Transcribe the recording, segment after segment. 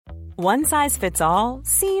One size fits all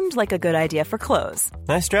seemed like a good idea for clothes.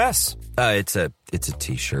 Nice dress. It's a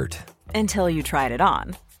t-shirt. Until you tried it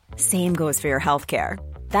on. Same goes for your healthcare.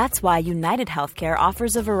 That's why United Healthcare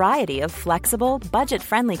offers a variety of flexible,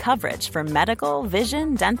 budget-friendly coverage for medical,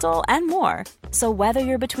 vision, dental, and more. So whether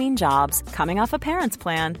you're between jobs, coming off a parent's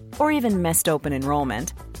plan, or even missed open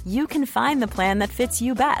enrollment, you can find the plan that fits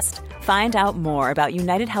you best. Find out more about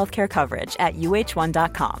United Healthcare coverage at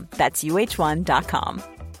uh1.com. That's uh1.com.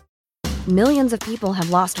 Millions of people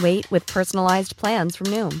have lost weight with personalized plans from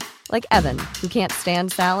Noom. Like Evan, who can't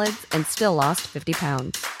stand salads and still lost 50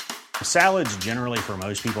 pounds. Salads generally for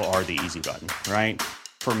most people are the easy button, right?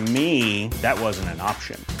 For me, that wasn't an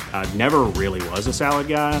option. I never really was a salad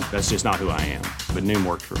guy. That's just not who I am. But Noom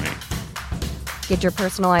worked for me. Get your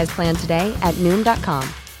personalized plan today at Noom.com.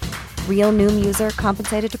 Real Noom user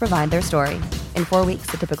compensated to provide their story. In 4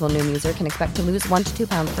 weeks, the typical Noom user can expect to lose 1 to 2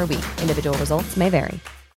 pounds per week. Individual results may vary.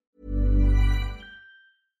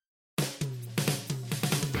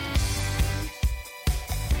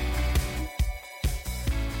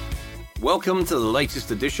 Welcome to the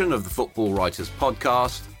latest edition of the Football Writers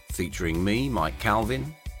Podcast, featuring me, Mike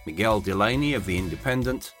Calvin, Miguel Delaney of The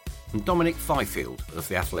Independent, and Dominic Fifield of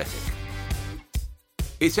The Athletic.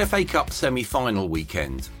 It's FA Cup semi-final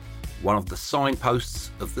weekend, one of the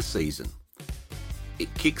signposts of the season.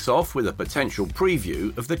 It kicks off with a potential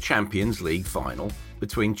preview of the Champions League final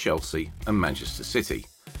between Chelsea and Manchester City.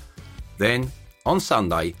 Then, on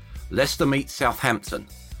Sunday, Leicester meet Southampton,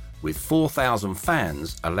 with 4,000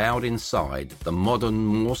 fans allowed inside the modern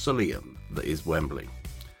mausoleum that is Wembley.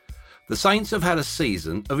 The Saints have had a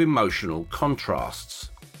season of emotional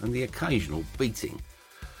contrasts and the occasional beating.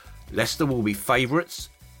 Leicester will be favourites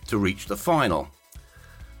to reach the final.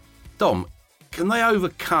 Dom, can they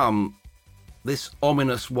overcome this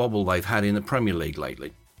ominous wobble they've had in the Premier League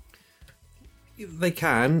lately? They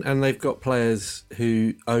can, and they've got players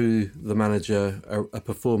who owe the manager a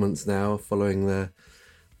performance now following their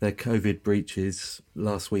COVID breaches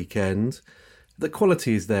last weekend. The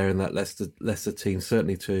quality is there in that Leicester team,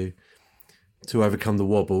 certainly to overcome the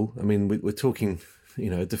wobble. I mean, we're talking,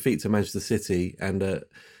 a defeat to Manchester City and a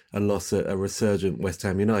loss at a resurgent West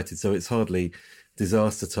Ham United. So it's hardly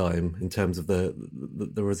disaster time in terms of the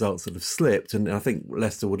results that have slipped. And I think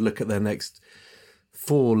Leicester would look at their next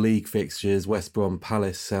 4 league fixtures: West Brom,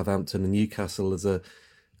 Palace, Southampton, and Newcastle as a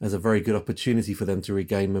very good opportunity for them to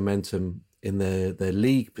regain momentum in their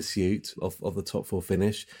league pursuit of the top 4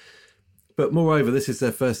 finish. But moreover, this is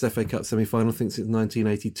their first FA Cup semi-final, I think, since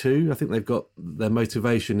 1982. I think they've got their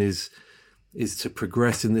motivation is to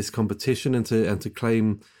progress in this competition and to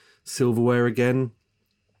claim silverware again,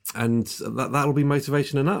 and that'll be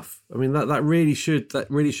motivation enough. I mean, that really should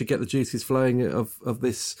get the juices flowing of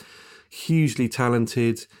this hugely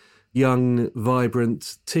talented, young,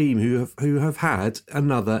 vibrant team who have had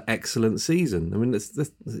another excellent season. I mean, it's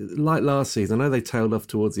like last season. I know they tailed off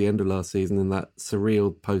towards the end of last season in that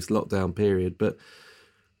surreal post-lockdown period, but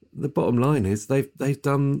the bottom line is they've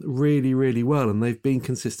done really, really well, and they've been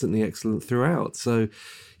consistently excellent throughout. So,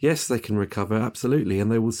 yes, they can recover, absolutely, and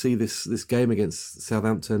they will see this game against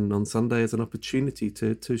Southampton on Sunday as an opportunity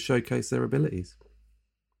to showcase their abilities.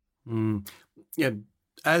 Yeah,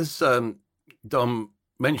 as Dom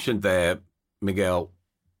mentioned there, Miguel,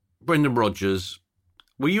 Brendan Rodgers,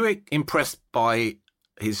 were you impressed by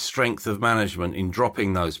his strength of management in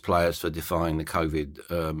dropping those players for defying the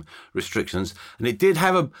COVID restrictions? And it did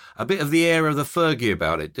have a bit of the air of the Fergie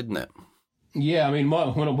about it, didn't it? Yeah, I mean,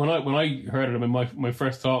 when I heard it, I mean, my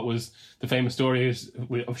first thought was the famous story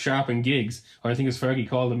of Sharp and Giggs, or I think as Fergie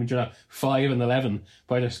called them, 5 and 11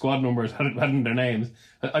 by their squad numbers, hadn't their names.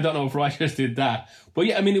 I don't know if Rodgers did that, but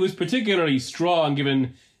yeah, I mean, it was particularly strong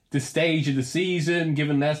given the stage of the season,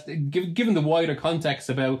 given the wider context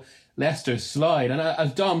about Leicester's slide, and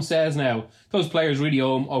as Dom says now, those players really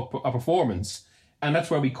owe a performance, and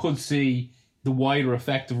that's where we could see the wider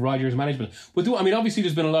effect of Rodgers' management. But I mean, obviously,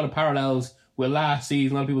 there's been a lot of parallels with last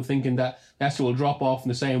season. A lot of people thinking that Leicester will drop off in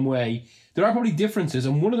the same way. There are probably differences,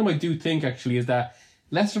 and one of them I do think actually is that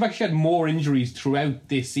Leicester have actually had more injuries throughout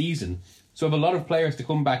this season, so have a lot of players to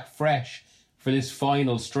come back fresh for this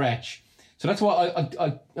final stretch. So that's why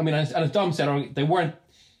I mean, and as Dom said, they weren't.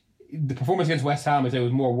 The performance against West Ham, I say,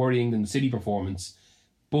 was more worrying than the City performance,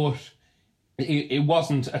 but it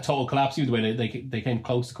wasn't a total collapse either way. They came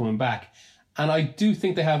close to coming back. And I do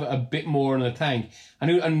think they have a bit more in the tank.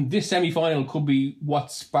 And this semi-final could be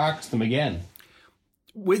what sparks them again.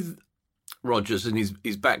 With Rodgers and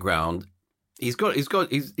his background, he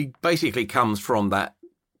basically comes from that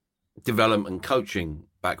development coaching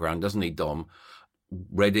background, doesn't he, Dom?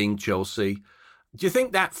 Reading, Chelsea. Do you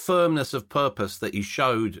think that firmness of purpose that he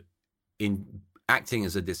showed in acting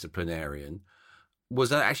as a disciplinarian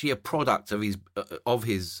was actually a product of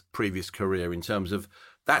his previous career in terms of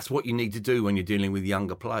that's what you need to do when you're dealing with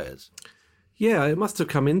younger players. Yeah, it must have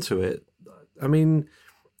come into it. I mean,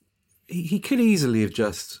 he could easily have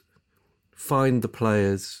just fined the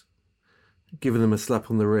players, given them a slap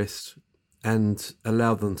on the wrist, and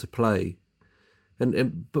allowed them to play.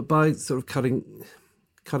 But by sort of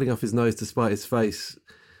cutting off his nose to spite his face,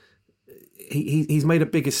 he's made a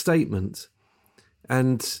bigger statement.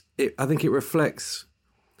 And I think it reflects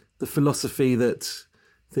the philosophy that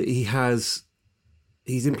he's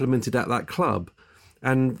implemented at that club,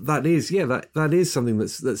 and that is something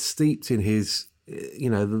that's steeped in his,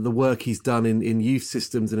 the work he's done in youth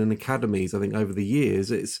systems and in academies. I think over the years,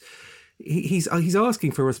 he's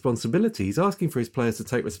asking for responsibility. He's asking for his players to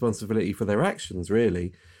take responsibility for their actions,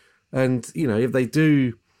 really. And if they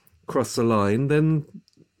do cross the line, then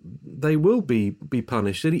they will be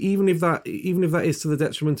punished, and even if that is to the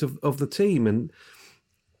detriment of the team. And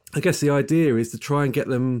I guess the idea is to try and get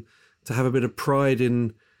them to have a bit of pride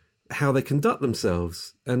in how they conduct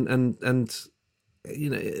themselves, and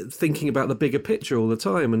thinking about the bigger picture all the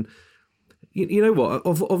time. And you know what?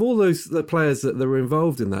 Of all the players that were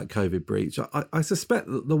involved in that COVID breach, I suspect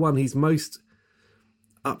that the one he's most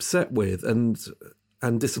upset with and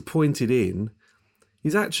disappointed in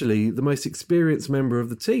is actually the most experienced member of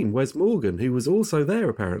the team, Wes Morgan, who was also there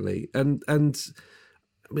apparently, and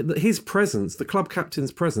I mean, his presence, the club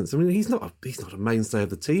captain's presence. I mean, he's not a mainstay of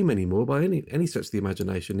the team anymore by any stretch of the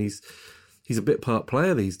imagination. He's a bit part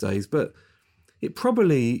player these days, but it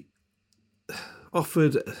probably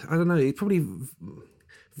offered, I don't know, it probably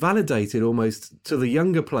validated almost to the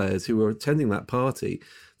younger players who were attending that party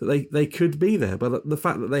that they could be there. But the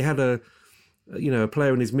fact that they had a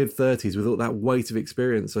player in his mid-30s with all that weight of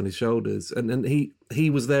experience on his shoulders, and he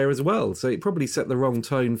was there as well. So it probably set the wrong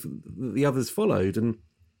tone for the others followed, and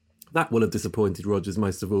that will have disappointed Rodgers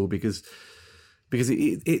most of all because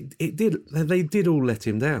it did. They did all let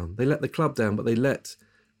him down. They let the club down, but they let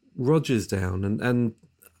Rodgers down, and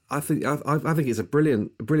I think it's a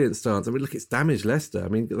brilliant stance. I mean, look, it's damaged Leicester. I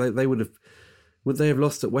mean, would they have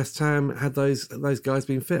lost at West Ham had those guys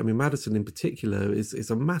been fit? I mean, Maddison in particular is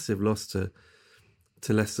a massive loss to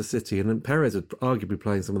Leicester City, and then Perez is arguably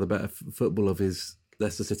playing some of the better football of his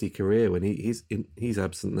Leicester City career when he's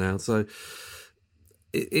absent now. So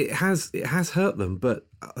it has hurt them, but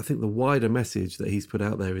I think the wider message that he's put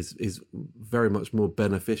out there is very much more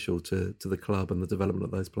beneficial to the club and the development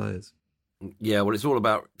of those players. Yeah, well, it's all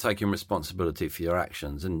about taking responsibility for your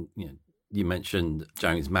actions, and you mentioned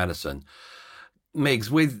James Maddison. Miggs,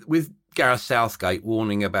 with Gareth Southgate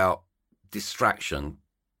warning about distraction,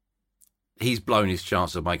 he's blown his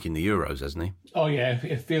chance of making the Euros, hasn't he? Oh, yeah,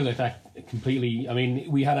 it feels like that completely. I mean,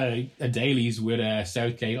 we had a dailies with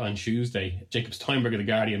Southgate on Tuesday. Jacob Steinberg of The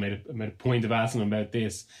Guardian made a point of asking him about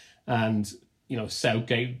this. And,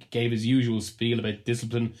 Southgate gave his usual spiel about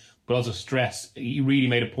discipline, but also stress. He really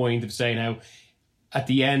made a point of saying how at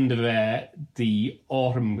the end of the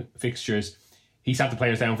autumn fixtures, he sat the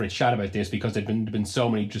players down for a chat about this because there'd been so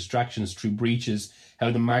many distractions through breaches, how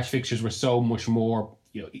the March fixtures were so much more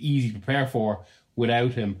easy to prepare for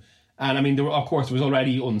without him. And I mean, there was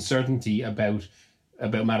already uncertainty about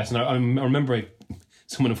Maddison. I remember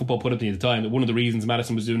someone in football put it to me at the time that one of the reasons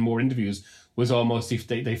Maddison was doing more interviews was almost if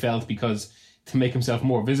they felt because to make himself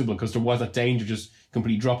more visible, because there was that danger just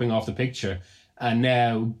completely dropping off the picture. And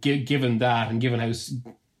now, given that, and given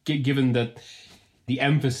that the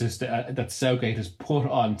emphasis that Southgate has put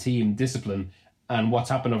on team discipline and what's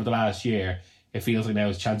happened over the last year, it feels like now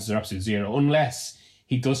his chances are absolute zero, unless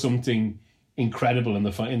he does something incredible in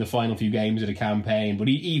the final few games of the campaign. But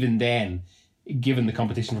even then, given the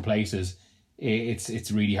competition for places,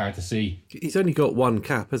 it's really hard to see. He's only got one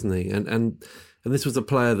cap, hasn't he? And this was a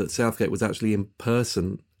player that Southgate was actually in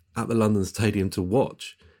person at the London Stadium to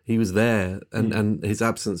watch. He was there, and his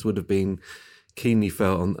absence would have been keenly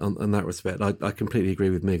felt on that respect. I completely agree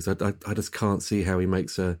with Miggs. I just can't see how he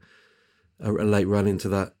makes a late run into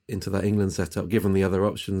that England setup, given the other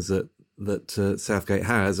options that Southgate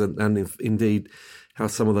has, and indeed how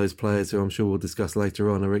some of those players, who I'm sure we'll discuss later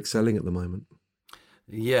on, are excelling at the moment.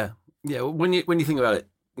 Yeah. When you think about it,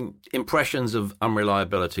 impressions of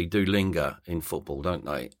unreliability do linger in football, don't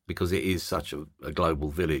they? Because it is such a global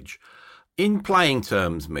village. In playing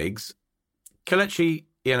terms, Miggs, Kelechi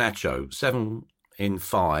Iheanacho, 7 in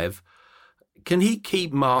 5. Can he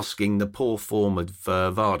keep masking the poor form of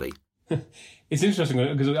Vardy? It's interesting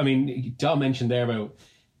because, I mean, John mentioned there about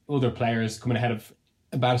other players coming ahead of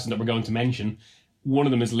Maddison that we're going to mention. One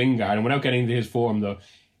of them is Lingard, and without getting into his form, though,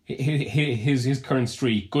 his current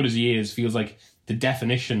streak, good as he is, feels like the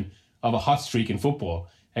definition of a hot streak in football,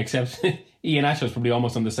 except Ian Ashall's probably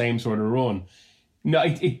almost on the same sort of run. No,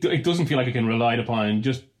 it doesn't feel like it can be relied upon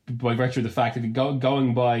just by virtue of the fact that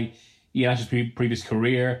going by Ian Ashall's previous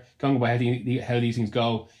career, going by how these things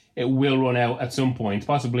go, it will run out at some point,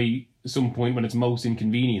 possibly some point when it's most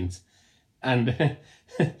inconvenient. And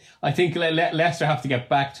I think Leicester have to get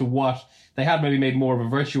back to what they had maybe made more of a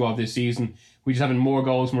virtue of this season, which is having more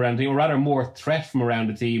goals from around the team, or rather more threat from around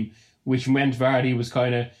the team, which meant Vardy was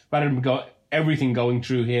kind of, rather than everything going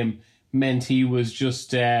through him, meant he was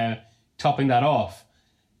just topping that off.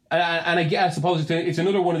 And I suppose it's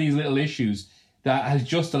another one of these little issues that has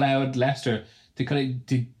just allowed Leicester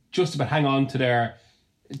to just about hang on to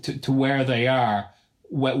to where they are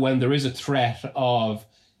when there is a threat of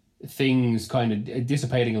things kind of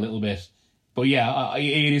dissipating a little bit. But yeah,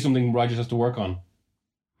 it is something Rodgers has to work on.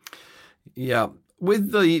 Yeah,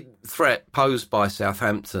 with the threat posed by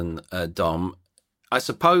Southampton, Dom, I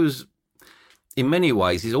suppose in many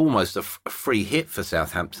ways is almost a free hit for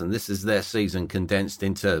Southampton. This is their season condensed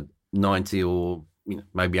into 90 or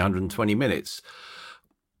maybe 120 minutes.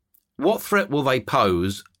 What threat will they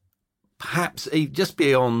pose, perhaps just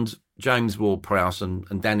beyond James Ward-Prowse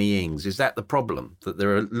and Danny Ings? Is that the problem, that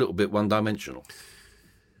they're a little bit one-dimensional?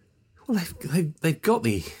 Well, they've got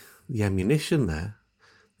the ammunition there.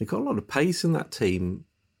 They've got a lot of pace in that team.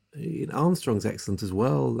 Armstrong's excellent as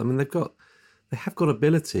well. I mean, they have got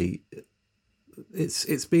ability.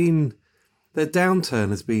 It's been, their downturn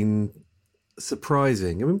has been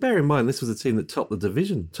surprising. I mean, bear in mind, this was a team that topped the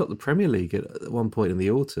division, topped the Premier League at one point in the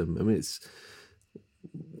autumn.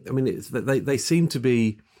 They seem to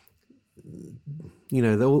be,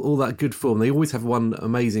 all that good form. They always have one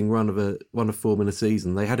amazing run of form in a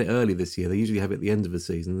season. They had it early this year. They usually have it at the end of the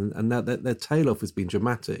season, and now their tail off has been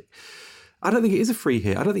dramatic. I don't think it is a free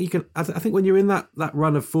hit. I don't think you can. I think when you're in that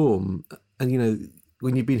run of form, and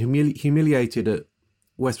when you've been humiliated at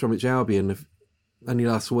West Bromwich Albion only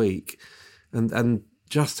last week, and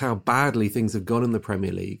just how badly things have gone in the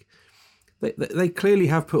Premier League, they clearly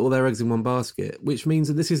have put all their eggs in one basket, which means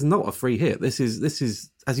that this is not a free hit. This is,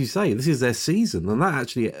 as you say, this is their season, and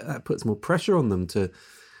that puts more pressure on them to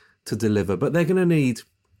deliver. But they're going to need,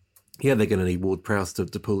 Ward-Prowse to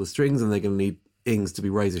pull the strings, and they're going to need Ings to be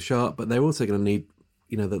razor sharp. But they're also going to need,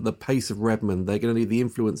 the pace of Redmond. They're going to need the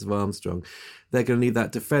influence of Armstrong. They're going to need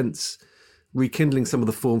that defence rekindling some of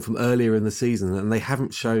the form from earlier in the season, and they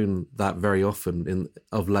haven't shown that very often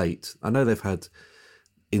of late. I know they've had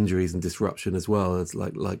injuries and disruption as well, as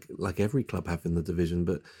like every club have in the division,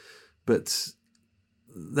 but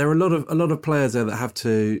there are a lot of players there that have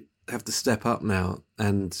to step up now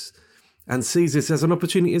and seize this as an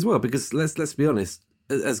opportunity as well, because let's be honest,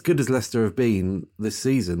 as good as Leicester have been this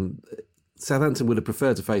season, Southampton would have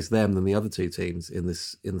preferred to face them than the other two teams in the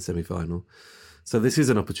semi-final. So this is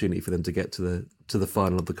an opportunity for them to get to the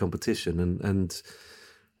final of the competition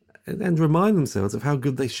and remind themselves of how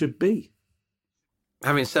good they should be.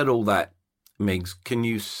 Having said all that, Miggs, can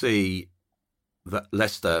you see that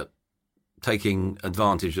Leicester taking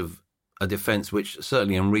advantage of a defence which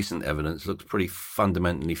certainly on recent evidence looks pretty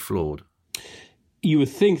fundamentally flawed? You would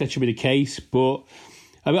think that should be the case, but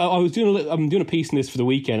I'm doing a piece in this for the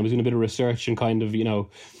weekend. I was doing a bit of research and kind of,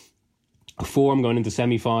 form going into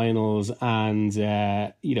semi-finals and,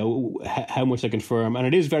 how much they can firm. And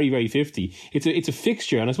it is very, very 50. It's a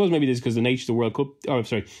fixture. And I suppose maybe this is because the nature of the World Cup,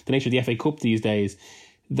 the nature of the FA Cup these days,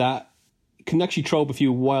 that can actually throw up a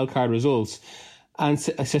few wildcard results. And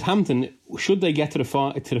Southampton, should they get to the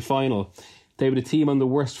final, they were the team on the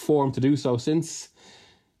worst form to do so since.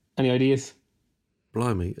 Any ideas?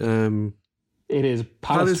 Blimey. It is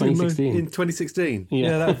Palace 2016. In 2016?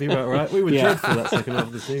 Yeah, that would be about right. We were dreadful that second half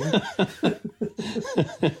of the season.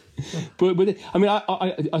 but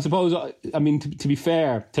I suppose, to be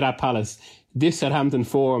fair to that Palace, this Southampton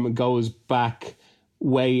form goes back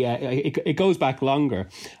way, it goes back longer.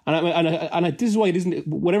 And this is why it isn't,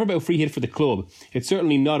 whatever about a free hit for the club, it's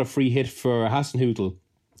certainly not a free hit for Hasenhüttl.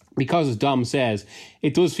 Because, as Dom says,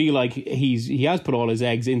 it does feel like he has put all his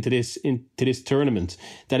eggs into this tournament,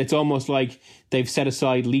 that it's almost like they've set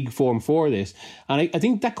aside league form for this. And I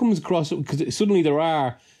think that comes across because suddenly there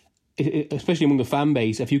are, especially among the fan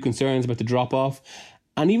base, a few concerns about the drop-off.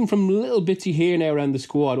 And even from little bits you hear now around the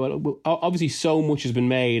squad, well, obviously so much has been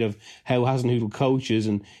made of how Hasenhüttl coaches,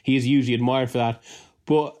 and he is usually admired for that.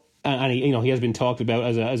 But and he has been talked about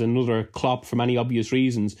as another Klopp for many obvious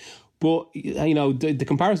reasons. But, the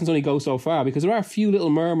comparisons only go so far, because there are a few little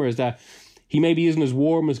murmurs that he maybe isn't as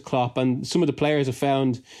warm as Klopp, and some of the players have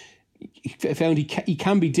found he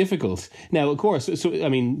can be difficult. Now, of course, these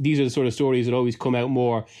are the sort of stories that always come out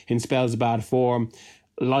more in spells of bad form.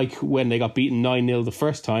 like when they got beaten 9-0 the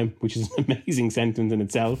first time, which is an amazing sentence in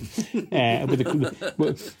itself.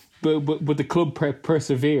 But the club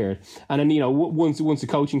persevered, and then once the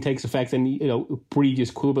coaching takes effect, then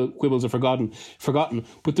previous quibbles are forgotten.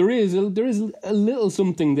 But there is a little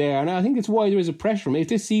something there, and I think it's why there is a pressure. If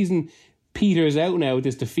this season peters out now with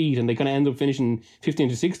this defeat, and they're going to end up finishing 15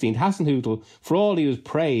 to 16, Hasenhüttl, for all he was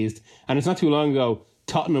praised, and it's not too long ago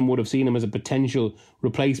Tottenham would have seen him as a potential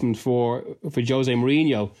replacement for Jose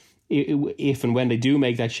Mourinho if and when they do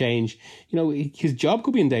make that change. His job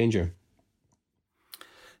could be in danger.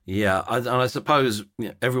 Yeah, and I suppose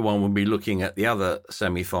everyone would be looking at the other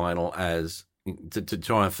semi-final as to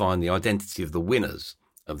try and find the identity of the winners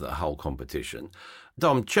of the whole competition.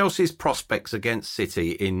 Dom, Chelsea's prospects against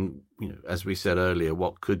City in, as we said earlier,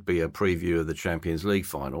 what could be a preview of the Champions League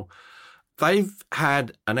final, they've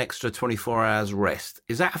had an extra 24 hours rest.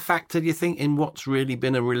 Is that a factor, do you think, in what's really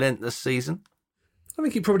been a relentless season? I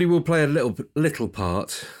think it probably will play a little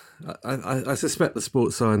part. I suspect the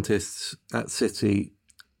sports scientists at City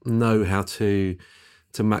know how to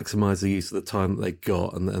maximise the use of the time that they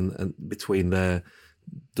got and between their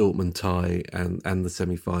Dortmund tie and the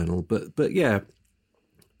semi-final. But yeah,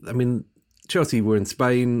 I mean, Chelsea were in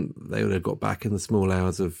Spain. They would have got back in the small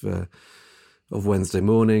hours of Wednesday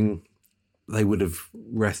morning. They would have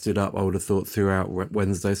rested up, I would have thought, throughout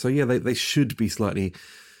Wednesday. So yeah, they should be slightly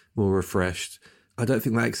more refreshed. I don't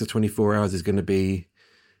think that extra 24 hours is going to be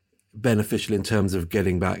beneficial in terms of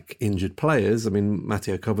getting back injured players. I mean,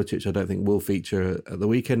 Mateo Kovacic, I don't think will feature at the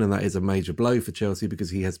weekend, and that is a major blow for Chelsea because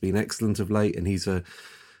he has been excellent of late, and he's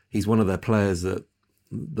one of their players that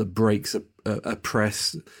breaks a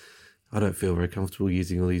press. I don't feel very comfortable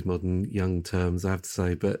using all these modern young terms, I have to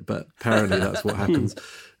say, but apparently that's what happens.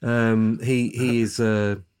 He is,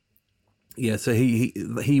 so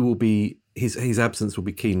he will be, his absence will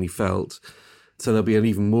be keenly felt. So there'll be an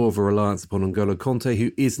even more of a reliance upon N'Golo Kanté,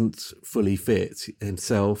 who isn't fully fit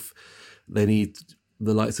himself. They need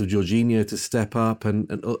the likes of Jorginho to step up,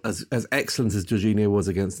 and as excellent as Jorginho was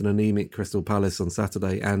against an anemic Crystal Palace on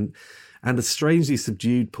Saturday, and a strangely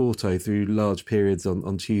subdued Porto through large periods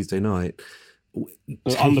on Tuesday night.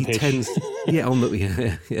 On the pitch. On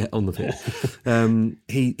the pitch.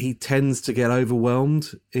 He tends to get overwhelmed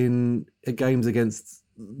in games against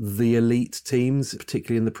the elite teams,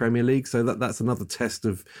 particularly in the Premier League. So that's another test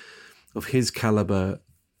of his calibre,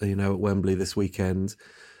 at Wembley this weekend.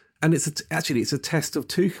 And it's a test of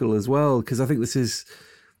Tuchel as well, because I think this is,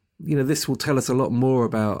 this will tell us a lot more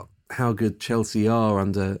about how good Chelsea are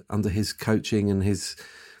under his coaching and his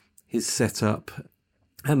setup,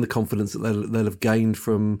 and the confidence that they'll have gained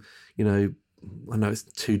from, I know it's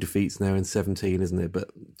 2 defeats now in 17, isn't it?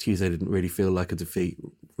 But Tuesday didn't really feel like a defeat,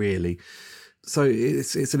 really. So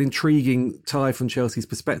it's an intriguing tie from Chelsea's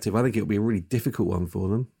perspective. I think it'll be a really difficult one for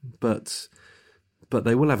them, but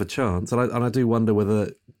they will have a chance. And I do wonder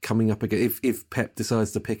whether coming up again, if Pep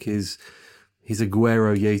decides to pick his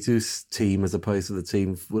Aguero Jesus team as opposed to the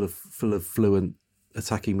team full of fluent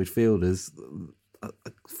attacking midfielders,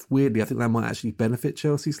 weirdly, I think that might actually benefit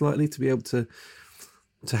Chelsea slightly to be able to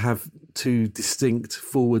have 2 distinct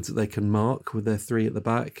forwards that they can mark with their 3 at the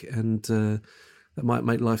back, and that might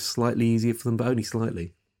make life slightly easier for them, but only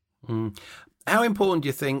slightly. How important do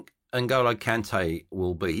you think N'Golo Kanté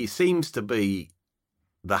will be? He seems to be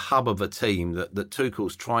the hub of a team that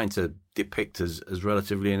Tuchel's trying to depict as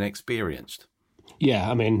relatively inexperienced.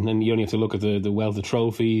 Yeah, I mean, and you only have to look at the wealth of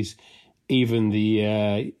trophies, even the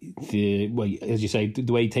as you say,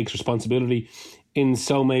 the way he takes responsibility in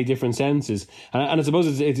so many different senses. And I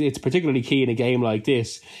suppose it's particularly key in a game like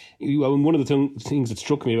this. One of the things that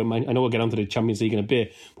struck me about I know we'll get onto the Champions League in a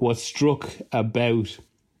bit, but what struck about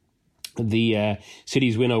the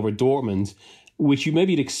City's win over Dortmund, which you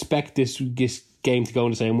maybe expect this game to go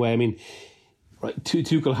in the same way. I mean, right,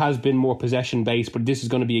 Tuchel has been more possession-based, but this is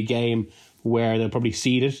going to be a game where they'll probably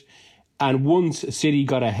cede it. And once City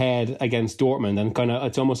got ahead against Dortmund, and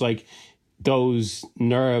it's almost like those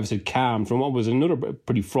nerves had calmed from what was another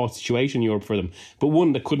pretty fraught situation in Europe for them, but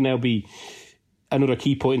one that could now be another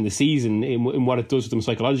key point in the season in what it does to them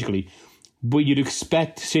psychologically. But you'd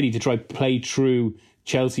expect City to try to play through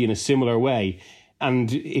Chelsea in a similar way.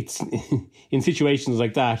 And it's in situations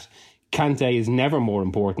like that, Kanté is never more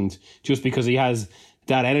important, just because he has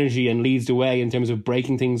that energy and leads the way in terms of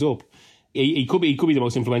breaking things up. He could be the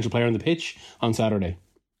most influential player on the pitch on Saturday.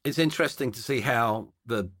 It's interesting to see how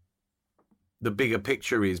the bigger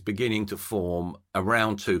picture is beginning to form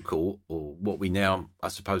around Tuchel, or what we now, I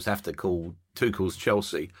suppose, have to call Tuchel's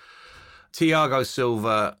Chelsea. Thiago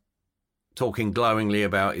Silva talking glowingly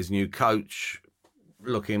about his new coach,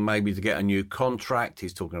 looking maybe to get a new contract.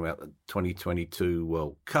 He's talking about the 2022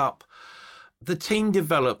 World Cup. The team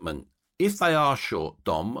development, if they are short,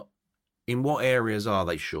 Dom, in what areas are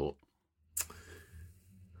they short?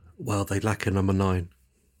 Well, they lack a number 9.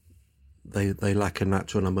 They lack a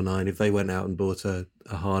natural number 9. If they went out and bought a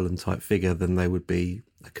Haaland-type figure, then they would be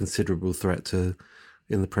a considerable threat in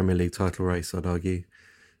the Premier League title race, I'd argue.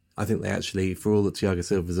 I think they actually, for all that Thiago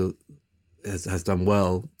Silva has done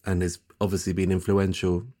well and has obviously been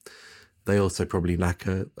influential, they also probably lack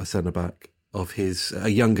a centre-back a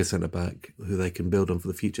younger centre-back who they can build on for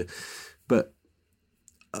the future. But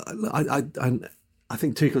I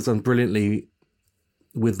think Tuchel's done brilliantly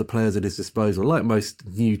with the players at his disposal, like most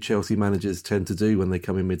new Chelsea managers tend to do when they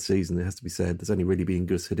come in mid-season. It has to be said. There's only really been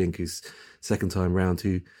Gus Hiddink, who's second time round,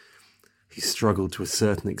 who he struggled to a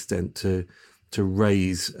certain extent to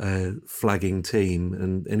raise a flagging team,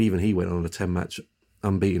 and even he went on a 10-match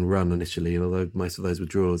unbeaten run initially, although most of those were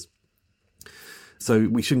draws. So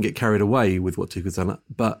we shouldn't get carried away with what Tuchel's done,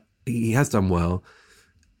 but he has done well.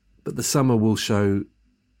 But the summer will show,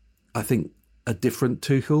 I think, a different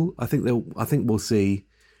Tuchel. I think we'll see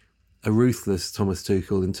a ruthless Thomas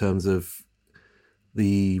Tuchel in terms of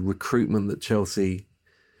the recruitment that Chelsea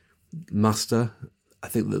muster. I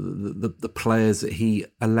think the players that he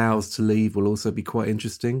allows to leave will also be quite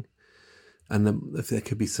interesting, and then if there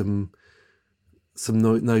could be some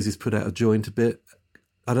noses put out of joint a bit.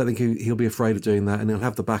 I don't think he'll be afraid of doing that, and he'll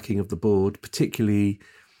have the backing of the board, particularly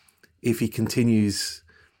if he continues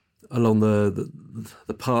along the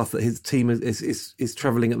path that his team is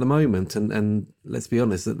travelling at the moment. And let's be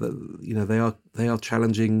honest, that they are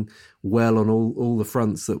challenging well on all the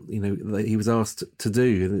fronts that that he was asked to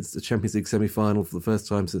do. And it's the Champions League semi-final for the first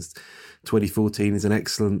time since 2014. Is an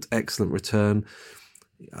excellent return.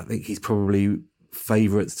 I think he's probably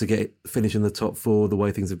favourites to finish in the top 4 the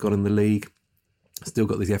way things have gone in the league. Still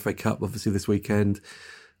got the FA Cup obviously this weekend.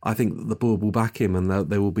 I think the board will back him, and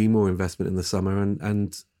there will be more investment in the summer,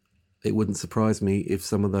 and it wouldn't surprise me if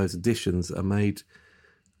some of those additions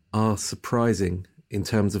are surprising in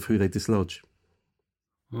terms of who they dislodge.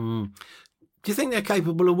 Do you think they're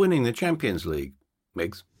capable of winning the Champions League,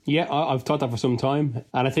 Miggs? Yeah, I've thought that for some time.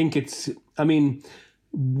 And I think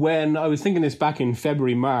when I was thinking this back in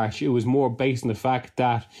February, March, it was more based on the fact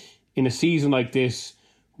that in a season like this,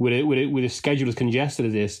 with a schedule as congested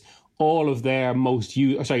as this, all of their most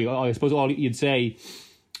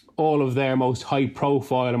high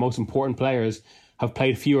profile and most important players have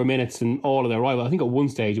played fewer minutes than all of their rivals. I think at one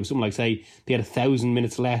stage it was something like, say, they had 1,000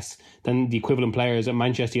 minutes less than the equivalent players at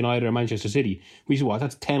Manchester United or Manchester City. Which is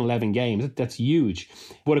that's 10, 11 games. That's huge.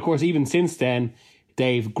 But of course, even since then,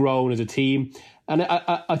 they've grown as a team. And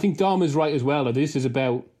I think Dom is right as well. That this is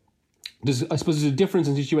about, I suppose there's a difference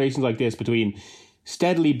in situations like this between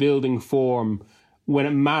steadily building form when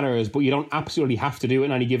it matters, but you don't absolutely have to do it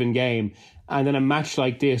in any given game. And then a match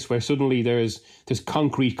like this, where suddenly there's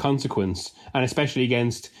concrete consequence, and especially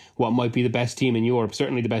against what might be the best team in Europe,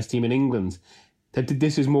 certainly the best team in England, that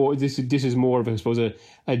this is more of, I suppose,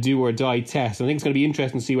 a do or die test. And I think it's going to be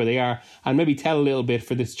interesting to see where they are, and maybe tell a little bit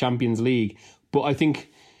for this Champions League. But I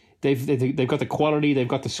think they've got the quality, they've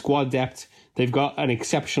got the squad depth, they've got an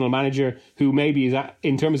exceptional manager who maybe is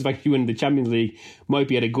in terms of actually winning the Champions League, might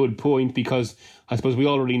be at a good point, because I suppose we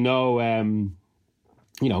already know.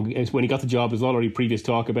 When he got the job, there's already previous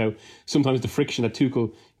talk about sometimes the friction that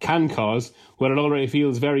Tuchel can cause. Well, it already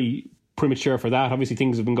feels very premature for that. Obviously,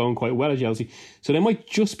 things have been going quite well at Chelsea, so they might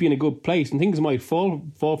just be in a good place, and things might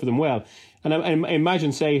fall for them well. And I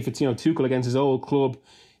imagine, say, if it's Tuchel against his old club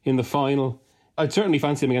in the final, I'd certainly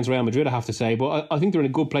fancy them against Real Madrid, I have to say. But I think they're in a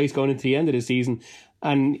good place going into the end of the season,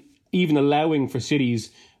 and even allowing for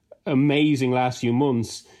City's amazing last few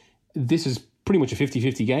months, this is pretty much a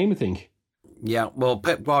 50-50 game, I think. Yeah, well,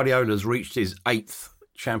 Pep Guardiola's reached his 8th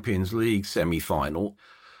Champions League semi-final.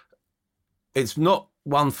 It's not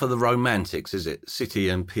one for the romantics, is it? City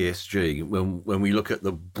and PSG, when we look at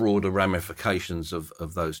the broader ramifications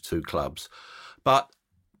of those two clubs. But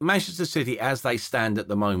Manchester City, as they stand at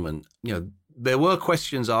the moment, there were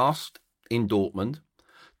questions asked in Dortmund.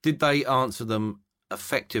 Did they answer them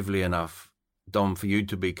effectively enough, Dom, for you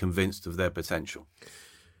to be convinced of their potential?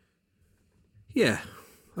 Yeah,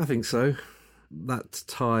 I think so. That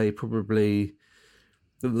tie probably,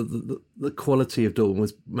 the quality of Dortmund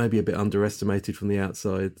was maybe a bit underestimated from the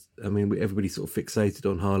outside. I mean, everybody sort of fixated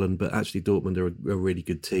on Haaland, but actually Dortmund are a really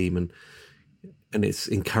good team, and it's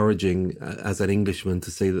encouraging as an Englishman to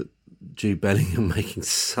see that Jude Bellingham making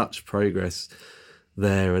such progress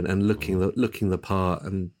there and looking the part,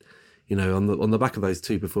 and on the back of those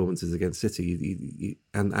two performances against City,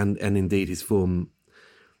 and indeed his form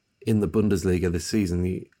in the Bundesliga this season.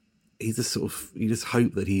 He's just you just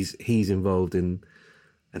hope that he's involved in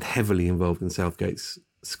and heavily involved in Southgate's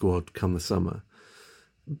squad come the summer.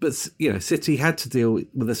 But City had to deal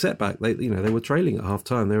with a setback. They were trailing at half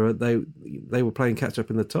time. They were playing catch up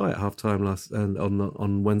in the tie at half time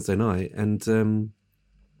on Wednesday night, and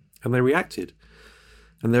they reacted.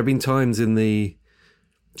 And there have been times in the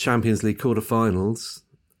Champions League quarterfinals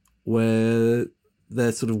where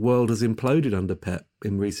their sort of world has imploded under Pep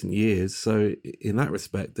in recent years. So in that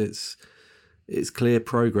respect, it's clear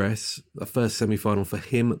progress. A first semi-final for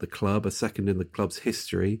him at the club, a second in the club's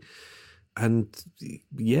history. And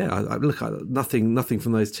nothing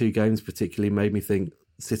from those two games particularly made me think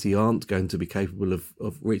City aren't going to be capable of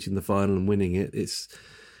reaching the final and winning it.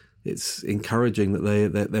 It's encouraging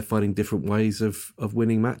that they're finding different ways of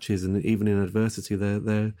winning matches, and even in adversity,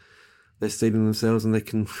 they're steeling themselves, and they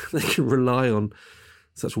can rely on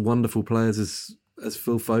such wonderful players as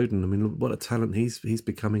Phil Foden. I mean, what a talent he's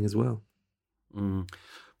becoming as well.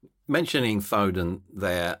 Mentioning Foden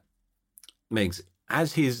there, Migs,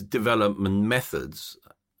 as his development methods,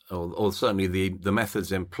 or certainly the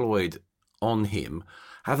methods employed on him,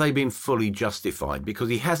 have they been fully justified? Because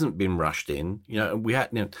he hasn't been rushed in. We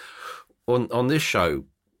had on this show,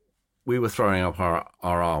 we were throwing up our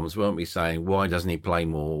arms, weren't we, saying, why doesn't he play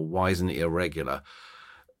more? Why isn't he a regular?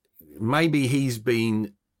 Maybe he's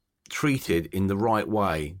been treated in the right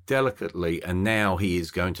way, delicately, and now he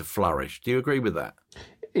is going to flourish. Do you agree with that?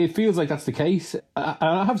 It feels like that's the case.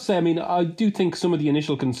 I have to say, I do think some of the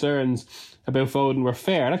initial concerns about Foden were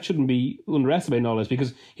fair. That shouldn't be underestimated, all this,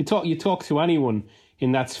 because you talk to anyone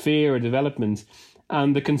in that sphere of development,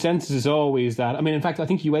 and the consensus is always that. In fact, I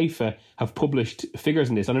think UEFA have published figures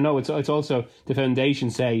in this, and I know it's also the foundation,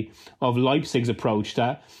 say, of Leipzig's approach,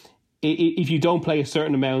 that if you don't play a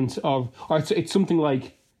certain amount or it's something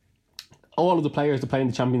like all of the players that play in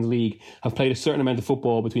the Champions League have played a certain amount of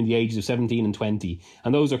football between the ages of 17 and 20.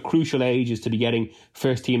 And those are crucial ages to be getting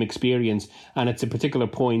first-team experience. And it's a particular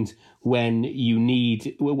point when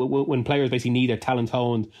when players basically need their talent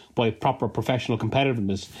honed by proper professional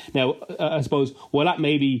competitiveness. Now, I suppose, while that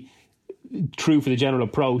may be true for the general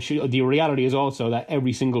approach, the reality is also that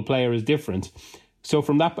every single player is different. So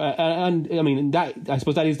from that, that I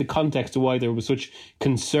suppose that is the context to why there was such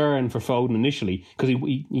concern for Foden initially, because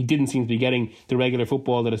he didn't seem to be getting the regular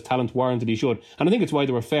football that his talent warranted he should. And I think it's why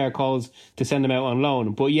there were fair calls to send him out on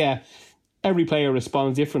loan. But yeah, every player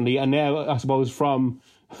responds differently. And now, I suppose, from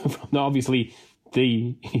obviously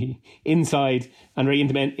the inside and very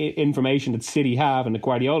intimate information that City have and that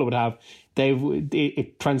Guardiola would have,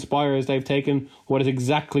 it transpires they've taken what is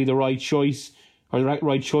exactly the right choice, or the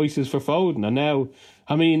right choices for Foden. And now,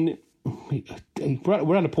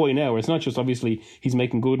 we're at a point now where it's not just obviously he's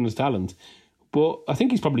making good in his talent, but I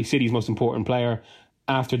think he's probably City's most important player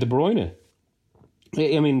after De Bruyne.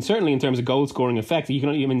 Certainly in terms of goal scoring effect, he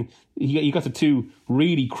got the two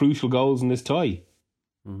really crucial goals in this tie.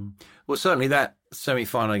 Well, certainly that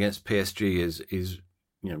semi-final against PSG is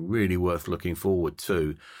really worth looking forward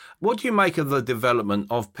to. What do you make of the development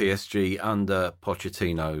of PSG under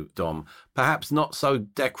Pochettino, Dom? Perhaps not so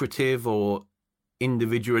decorative or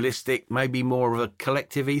individualistic, maybe more of a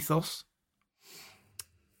collective ethos?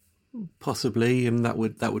 Possibly, and that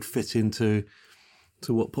would fit into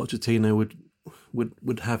what Pochettino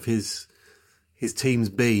would have his teams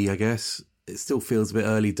be, I guess. It still feels a bit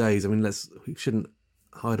early days. We shouldn't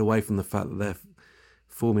hide away from the fact that their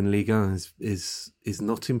form in Ligue 1 is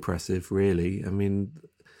not impressive, really.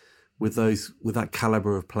 With that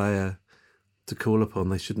calibre of player to call upon,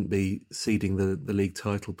 they shouldn't be ceding the league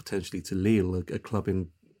title potentially to Lille, a club in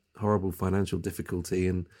horrible financial difficulty,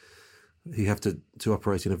 and you have to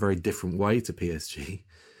operate in a very different way to PSG.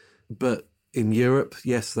 But in Europe,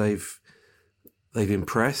 yes, they've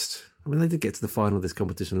impressed. They did get to the final of this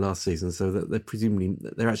competition last season, so that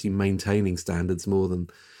they're actually maintaining standards more than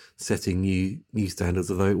setting new standards.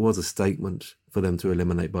 Although it was a statement for them to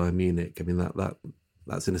eliminate Bayern Munich.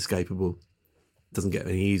 That's inescapable. It doesn't get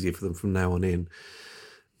any easier for them from now on in.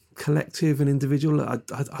 Collective and individual, I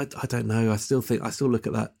don't know. I still look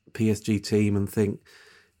at that PSG team and think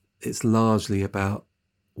it's largely about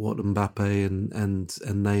what Mbappe and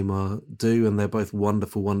Neymar do, and they're both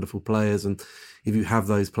wonderful, wonderful players. And if you have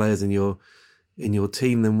those players in your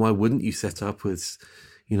team, then why wouldn't you set up with,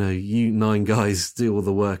 you 9 guys do all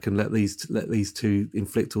the work and let these two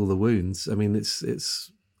inflict all the wounds?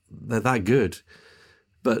 They're that good.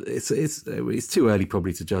 But it's too early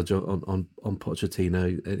probably to judge on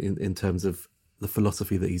Pochettino in terms of the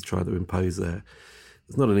philosophy that he's trying to impose there.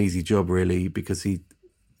 It's not an easy job really, because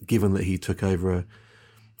given that he took over a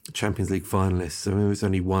Champions League finalist, it was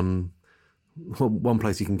only one one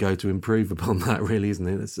place he can go to improve upon that, really, isn't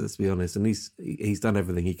it? Let's be honest. And he's done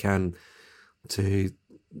everything he can to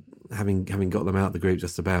having got them out of the group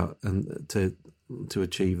just about, and to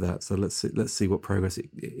achieve that. So let's see what progress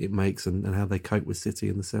it makes and how they cope with City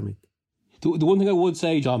in the semi. The one thing I would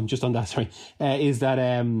say, John, just on that, is that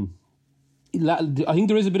I think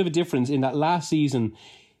there is a bit of a difference in that last season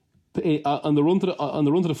on the run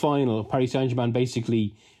to the final, Paris Saint-Germain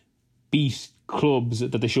basically beat clubs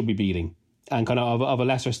that they should be beating, and kind of a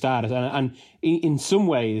lesser status. And in some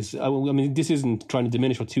ways, I mean, this isn't trying to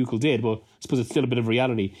diminish what Tuchel did, but I suppose it's still a bit of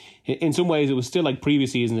reality. In some ways, it was still like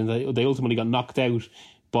previous seasons, and they ultimately got knocked out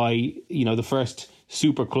by, the first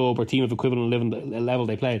super club or team of equivalent level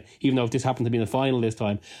they played, even though if this happened to be in the final this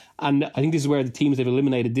time. And I think this is where the teams they've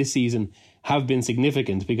eliminated this season have been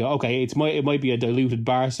significant, because, okay, it might be a diluted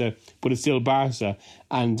Barca, but it's still Barca,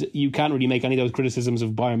 and you can't really make any of those criticisms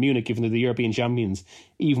of Bayern Munich, given they're the European champions,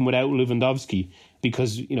 even without Lewandowski,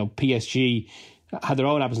 because, PSG had their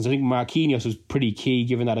own absence. I think Marquinhos was pretty key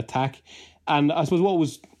given that attack. And I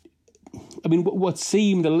suppose what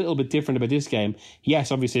seemed a little bit different about this game,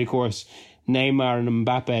 yes, obviously, of course, Neymar and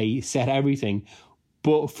Mbappe set everything,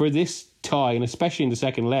 but for this tie, and especially in the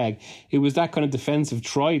second leg, it was that kind of defensive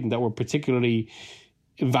trident that were particularly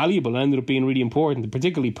valuable and ended up being really important,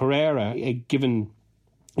 particularly Pereira, given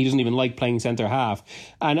he doesn't even like playing centre half.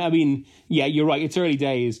 And I mean, yeah, you're right, it's early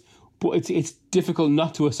days, but it's difficult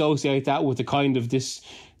not to associate that with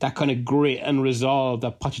that kind of grit and resolve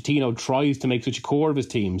that Pochettino tries to make such a core of his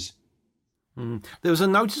teams. There was a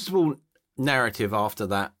noticeable narrative after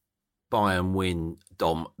that Bayern win,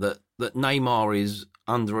 Dom, that Neymar is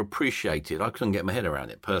underappreciated. I couldn't get my head around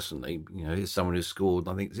it personally. He's someone who's scored,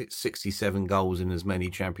 I think it's 67 goals in as many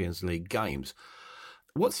Champions League games.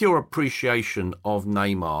 What's your appreciation of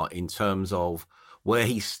Neymar in terms of where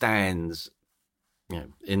he stands,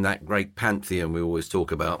 in that great pantheon we always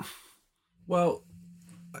talk about? Well,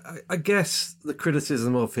 I guess the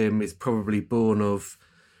criticism of him is probably born of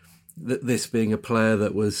this being a player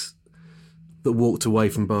that walked away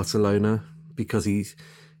from Barcelona because he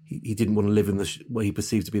didn't want to live in what he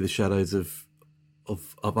perceived to be the shadows of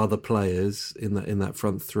other players in that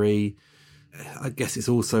front three. I guess it's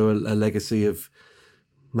also a legacy of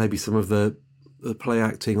maybe some of the play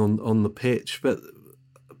acting on the pitch, but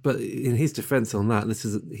in his defence on that,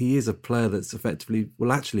 he is a player that's effectively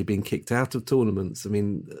actually been kicked out of tournaments. I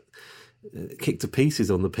mean, kicked to pieces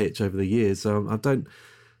on the pitch over the years. So I don't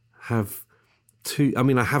have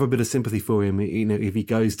I have a bit of sympathy for him, if he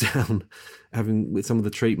goes down with some of the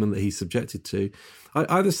treatment that he's subjected to.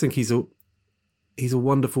 I just think he's a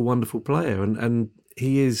wonderful, wonderful player, and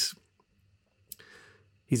he's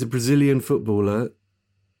a Brazilian footballer,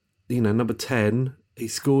 number 10. He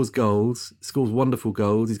scores goals, scores wonderful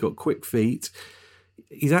goals. He's got quick feet.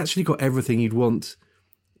 He's actually got everything you'd want.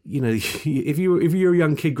 If you're a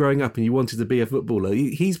young kid growing up and you wanted to be a footballer,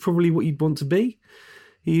 he's probably what you'd want to be.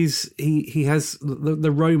 He has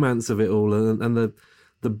the romance of it all, and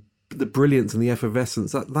the brilliance and the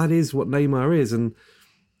effervescence. That is what Neymar is, and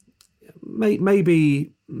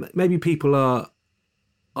maybe people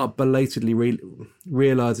are belatedly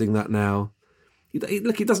realizing that now.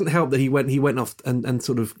 Look, it doesn't help that he went off and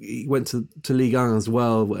sort of he went to Ligue 1 as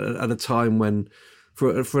well at a time when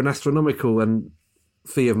for an astronomical and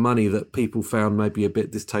fee of money that people found maybe a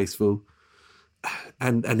bit distasteful.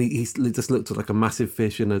 And he just looked like a massive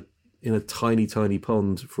fish in a tiny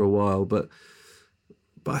pond for a while, but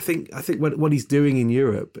I think what he's doing in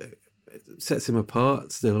Europe sets him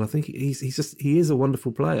apart. Still, I think he is a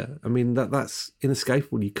wonderful player. I mean that's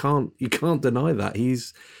inescapable. You can't deny that.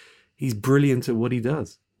 He's brilliant at what he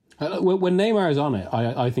does. When Neymar is on it,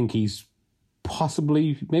 I think he's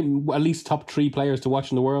possibly maybe at least top 3 players to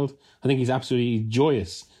watch in the world. I think he's absolutely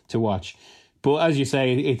joyous to watch. But as you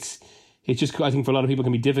say, it's just, I think for a lot of people it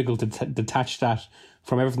can be difficult to detach that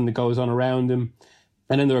from everything that goes on around him.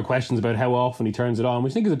 And then there are questions about how often he turns it on,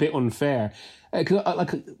 which I think is a bit unfair.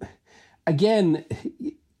 Again,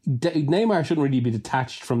 Neymar shouldn't really be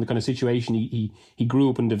detached from the kind of situation he grew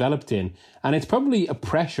up and developed in. And it's probably a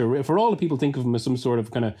pressure, for all the people think of him as some sort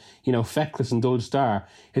of kind of feckless and dull star,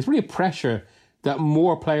 it's really a pressure that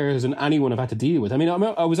more players than anyone have had to deal with. I mean,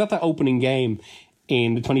 I was at that opening game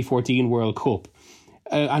in the 2014 World Cup,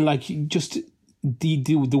 and just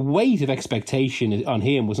the weight of expectation on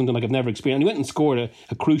him was something like I've never experienced. And he went and scored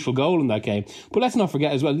a crucial goal in that game. But let's not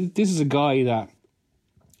forget as well, this is a guy that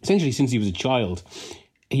essentially since he was a child,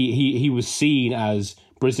 he was seen as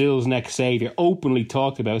Brazil's next saviour, openly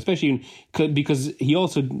talked about, especially because he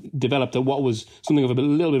also developed what was something of a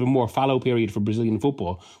little bit of a more fallow period for Brazilian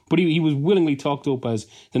football. But he was willingly talked up as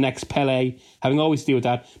the next Pelé, having always to deal with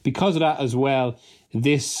that. Because of that as well,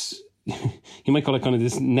 this, you might call it kind of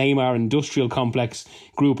this Neymar industrial complex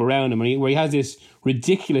group around him, where he has this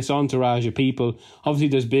ridiculous entourage of people. Obviously,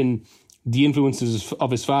 there's been the influences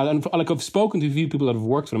of his father. And like, I've spoken to a few people that have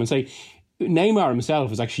worked with him and say, Neymar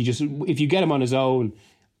himself is actually just, if you get him on his own,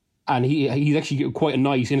 and he's actually quite a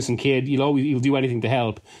nice, innocent kid, he'll do anything to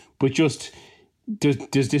help. But just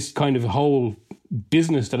there's this kind of whole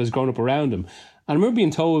business that has grown up around him. And I remember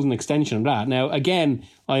being told an extension of that. Now, again,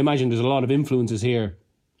 I imagine there's a lot of influences here,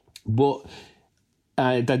 but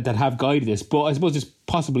that have guided this. But I suppose this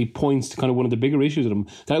possibly points to kind of one of the bigger issues with him,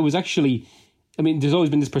 that it was actually, I mean, there's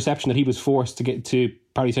always been this perception that he was forced to get to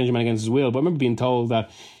Paris Saint-Germain against his will, but I remember being told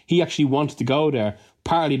that he actually wanted to go there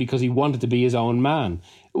partly because he wanted to be his own man,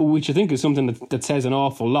 which I think is something that says an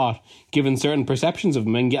awful lot, given certain perceptions of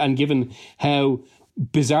him and given how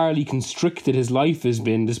bizarrely constricted his life has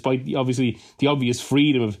been, despite the obvious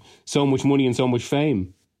freedom of so much money and so much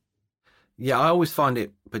fame. Yeah, I always find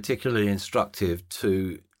it particularly instructive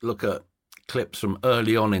to look at clips from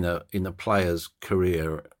early on in a player's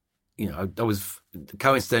career. You know, I was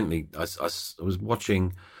coincidentally I was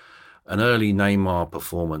watching an early Neymar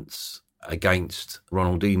performance against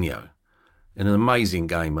Ronaldinho in an amazing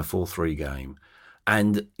game, a 4-3 game.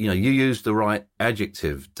 And, you know, you used the right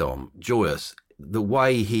adjective, Dom, joyous. The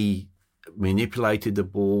way he manipulated the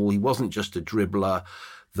ball, he wasn't just a dribbler.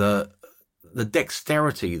 The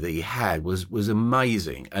dexterity that he had was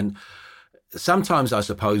amazing. And sometimes I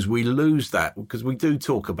suppose we lose that because we do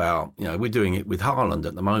talk about, you know, we're doing it with Haaland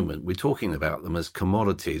at the moment. We're talking about them as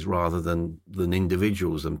commodities rather than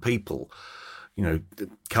individuals and people, you know,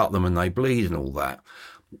 cut them and they bleed and all that.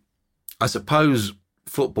 I suppose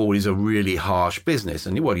football is a really harsh business.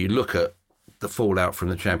 And you look at the fallout from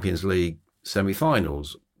the Champions League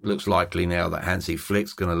semi-finals. Looks likely now that Hansi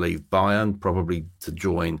Flick's going to leave Bayern, probably to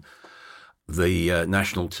join the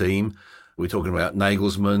national team. We're talking about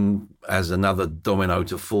Nagelsmann as another domino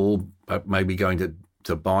to fall, maybe going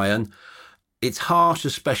to Bayern. It's harsh,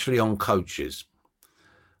 especially on coaches.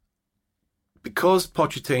 Because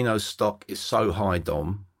Pochettino's stock is so high,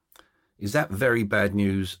 Dom, is that very bad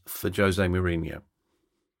news for Jose Mourinho?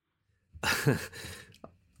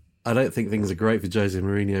 I don't think things are great for Jose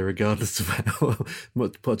Mourinho, regardless of how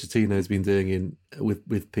much Pochettino's been doing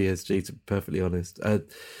with PSG, to be perfectly honest.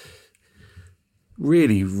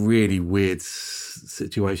 Really, really weird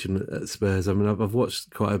situation at Spurs. I mean, I've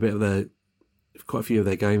watched quite a few of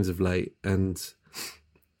their games of late, and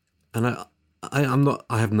I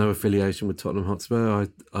have no affiliation with Tottenham Hotspur.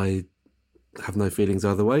 I have no feelings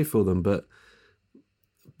either way for them, but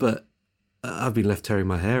I've been left tearing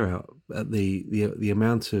my hair out at the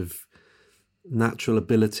amount of natural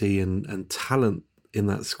ability and talent in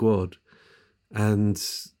that squad, and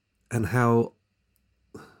how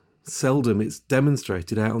seldom it's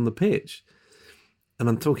demonstrated out on the pitch. And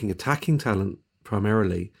I'm talking attacking talent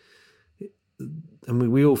primarily. I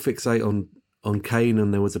mean, we all fixate on Kane,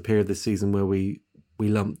 and there was a period this season where we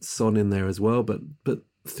lumped Son in there as well. But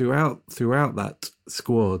throughout that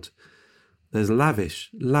squad, there's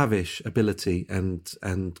lavish ability and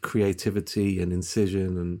creativity and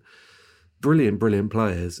incision and brilliant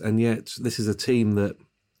players. And yet this is a team that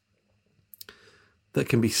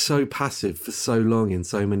can be so passive for so long in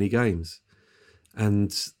so many games.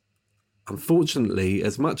 And unfortunately,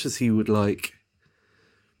 as much as he would rail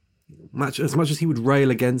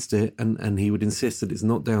against it and he would insist that it's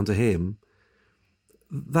not down to him,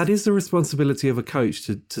 that is the responsibility of a coach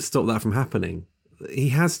to stop that from happening. He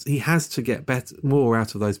has to get more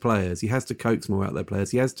out of those players. He has to coax more out of their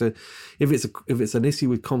players. He has to, if it's an issue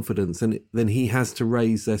with confidence, then he has to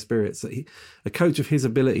raise their spirits. A coach of his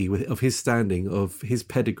ability, of his standing, of his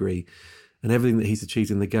pedigree, and everything that he's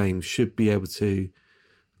achieved in the game should be able to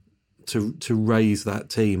raise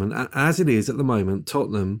that team. And as it is at the moment,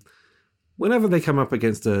 Tottenham, whenever they come up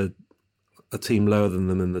against a team lower than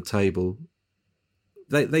them in the table,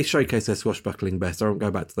 They showcase their swashbuckling best. I won't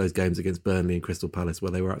go back to those games against Burnley and Crystal Palace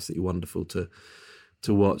where they were absolutely wonderful to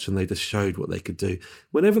watch, and they just showed what they could do.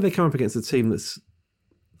 Whenever they come up against a team that's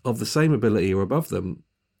of the same ability or above them,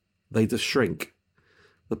 they just shrink.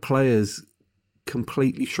 The players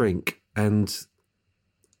completely shrink, and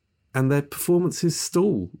their performances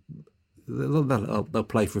stall. They'll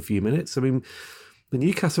play for a few minutes. I mean, the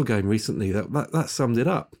Newcastle game recently, that summed it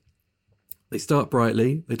up. They start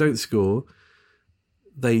brightly, they don't score.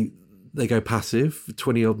 They they go passive for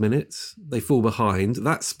 20-odd minutes. They fall behind.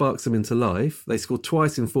 That sparks them into life. They score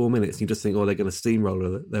twice in 4 minutes. And you just think, oh, they're going to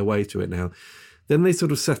steamroller their way to it now. Then they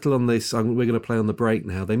sort of settle on this, we're going to play on the break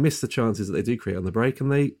now. They miss the chances that they do create on the break,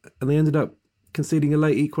 and they ended up conceding a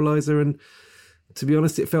late equaliser. And to be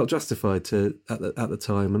honest, it felt justified at the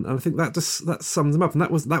time. And I think that sums them up. And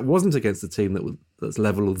that wasn't against the team that's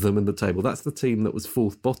level with them in the table. That's the team that was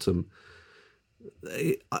fourth bottom.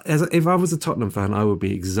 If I was a Tottenham fan, I would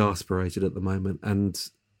be exasperated at the moment,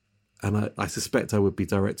 and I suspect I would be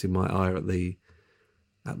directing my ire at the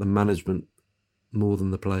management more than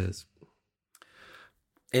the players.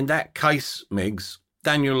 In that case, Miggs,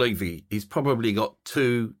 Daniel Levy, he's probably got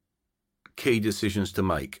two key decisions to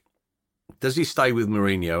make. Does he stay with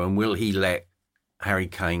Mourinho, and will he let Harry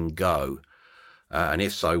Kane go? And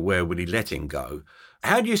if so, where would he let him go?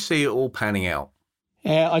 How do you see it all panning out?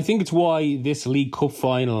 I think it's why this League Cup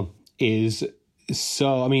final is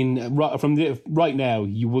so... I mean, right now,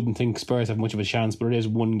 you wouldn't think Spurs have much of a chance, but it is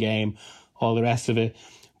one game, all the rest of it.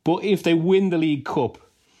 But if they win the League Cup,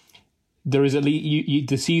 there is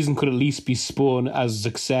the season could at least be spun as a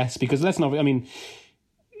success, because let's not... I mean,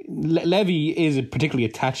 Levy is particularly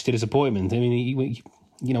attached to this appointment. I mean,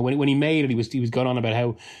 when he made it, he was going on about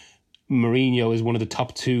how Mourinho is one of the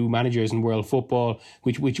top two managers in world football,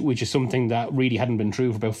 which is something that really hadn't been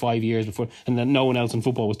true for about 5 years before, and that no one else in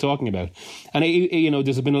football was talking about. And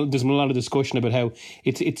there's been a lot of discussion about how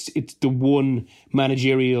it's the one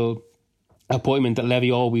managerial appointment that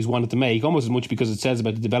Levy always wanted to make, almost as much because it says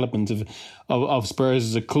about the development of Spurs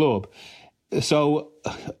as a club. So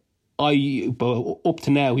up to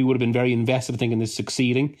now, he would have been very invested, I think, in this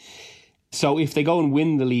succeeding. So if they go and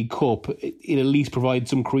win the League Cup, it at least provides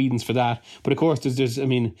some credence for that. But of course,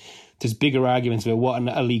 there's bigger arguments about what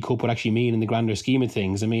a League Cup would actually mean in the grander scheme of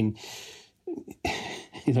things. I mean,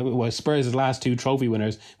 Spurs' last two trophy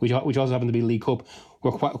winners, which also happen to be League Cup,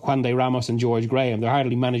 were Juan de Ramos and George Graham. They're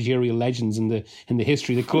hardly managerial legends in the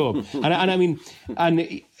history of the club.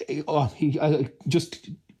 Just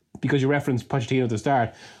because you referenced Pochettino at the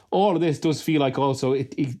start, all of this does feel like also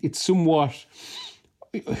it's somewhat,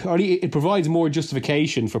 or it provides more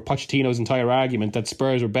justification for Pochettino's entire argument that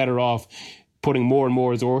Spurs were better off putting more and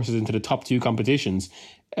more resources into the top two competitions.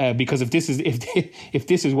 Because if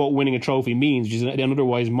this is what winning a trophy means, which is an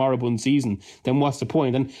otherwise moribund season, then what's the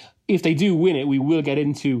point? And if they do win it, we will get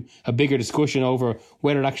into a bigger discussion over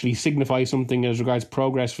whether it actually signifies something as regards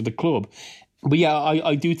progress for the club. But yeah,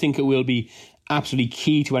 I do think it will be absolutely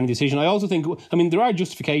key to any decision. I also think, there are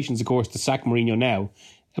justifications, of course, to sack Mourinho now,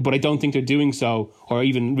 but I don't think they're doing so, or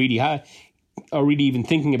even really even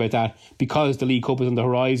thinking about that, because the League Cup is on the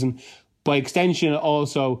horizon. By extension,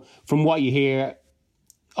 also, from what you hear,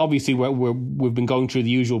 obviously we've been going through the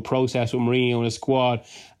usual process with Mourinho and his squad,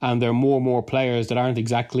 and there are more and more players that aren't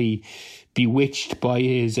exactly bewitched by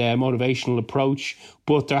his motivational approach.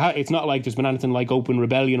 But it's not like there's been anything like open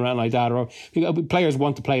rebellion or anything like that. Or players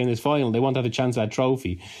want to play in this final; they want to have a chance at that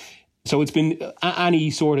trophy. So it's been,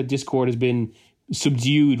 any sort of discord has been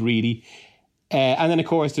subdued, really. And then, of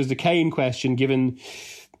course, there's the Kane question. Given,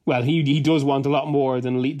 well, he does want a lot more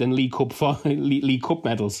than League Cup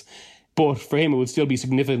medals. But for him, it would still be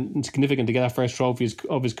significant to get that first trophy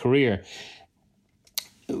of his career.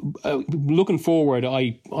 Looking forward,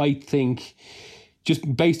 I think,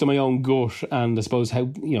 just based on my own gut and I suppose how,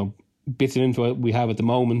 bits of info we have at the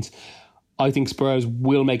moment, I think Spurs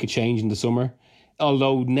will make a change in the summer.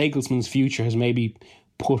 Although Nagelsmann's future has maybe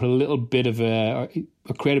put a little bit of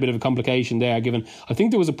create a bit of a complication there, given I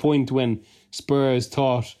think there was a point when Spurs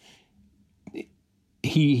thought there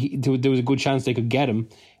was a good chance they could get him.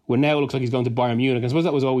 Well, now it looks like he's going to Bayern Munich. I suppose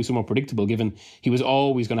that was always somewhat predictable, given he was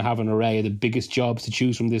always going to have an array of the biggest jobs to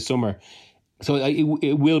choose from this summer. So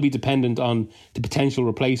it will be dependent on the potential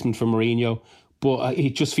replacement for Mourinho. But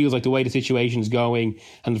it just feels like the way the situation is going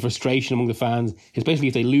and the frustration among the fans, especially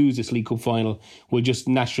if they lose this League Cup final, will just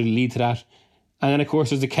naturally lead to that. And then, of course,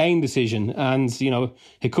 there's the Kane decision. And,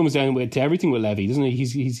 it comes down to everything with Levy, doesn't it?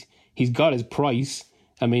 He's got his price.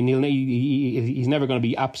 I mean, he's never going to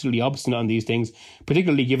be absolutely obstinate on these things,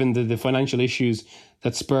 particularly given the financial issues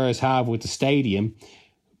that Spurs have with the stadium.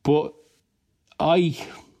 But I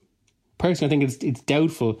personally think it's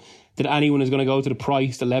doubtful that anyone is going to go to the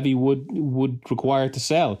price that Levy would require to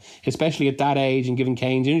sell, especially at that age and given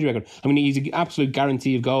Kane's injury record. I mean, he's an absolute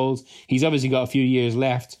guarantee of goals. He's obviously got a few years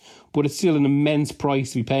left, but it's still an immense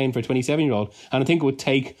price to be paying for a 27-year-old. And I think it would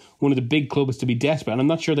take one of the big clubs to be desperate. And I'm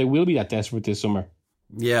not sure they will be that desperate this summer.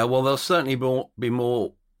 Yeah, well, there'll certainly be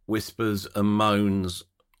more whispers and moans,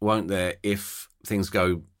 won't there, if things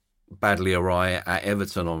go badly awry at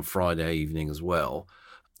Everton on Friday evening as well.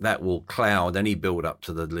 that will cloud any build-up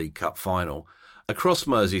to the League Cup final. Across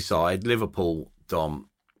Merseyside, Liverpool, Dom,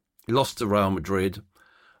 lost to Real Madrid.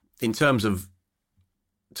 In terms of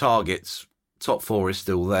targets, top four is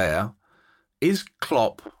still there. Is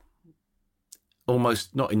Klopp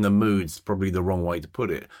almost not in the mood's probably the wrong way to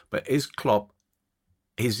put it, but is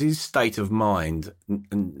his state of mind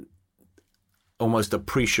almost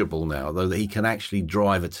appreciable now, though, that he can actually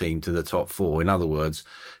drive a team to the top four? In other words,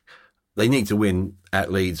 they need to win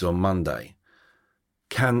at Leeds on Monday.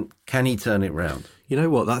 Can he turn it round? You know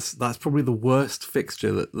what? That's probably the worst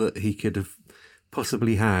fixture that he could have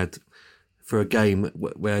possibly had for a game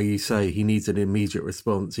where you say he needs an immediate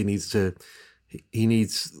response. He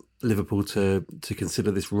needs Liverpool to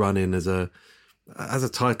consider this run-in as a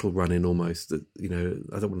title run-in almost. You know,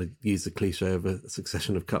 I don't want to use the cliche of a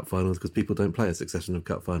succession of cup finals because people don't play a succession of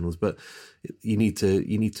cup finals, but they need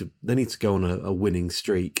to go on a winning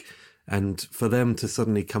streak. And for them to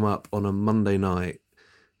suddenly come up on a Monday night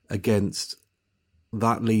against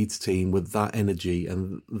that Leeds team with that energy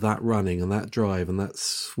and that running and that drive and that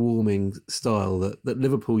swarming style that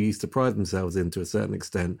Liverpool used to pride themselves in to a certain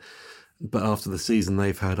extent, but after the season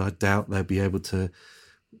they've had, I doubt they'll be able to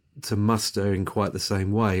muster in quite the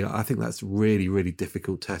same way. I think that's really, really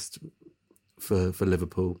difficult test for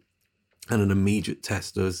Liverpool, and an immediate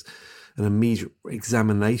test as an immediate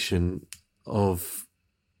examination of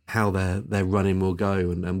how their running will go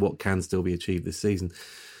and what can still be achieved this season.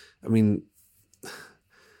 I mean,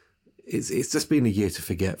 it's just been a year to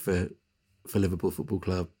forget for Liverpool Football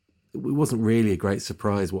Club. It wasn't really a great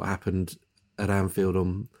surprise what happened at Anfield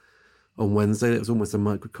on Wednesday. It was almost a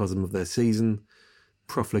microcosm of their season.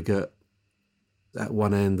 Profligate at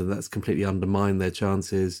one end, and that's completely undermined their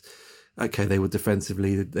chances. Okay, they were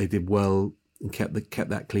defensively, they did well and kept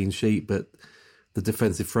that clean sheet, but the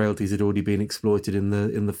defensive frailties had already been exploited in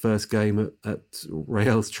the first game at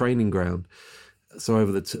Real's training ground. So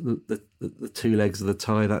over the two legs of the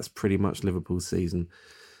tie, that's pretty much Liverpool's season.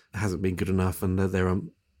 It hasn't been good enough, and there are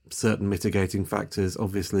certain mitigating factors,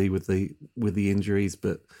 obviously, with the injuries,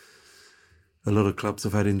 but a lot of clubs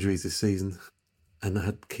have had injuries this season and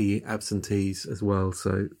had key absentees as well.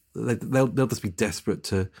 So they'll just be desperate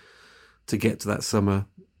to get to that summer,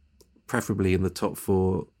 preferably in the top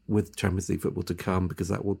four with Champions League football to come, because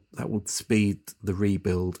that will speed the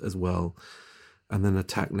rebuild as well, and then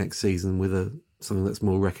attack next season with something that's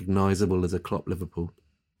more recognisable as a Klopp Liverpool.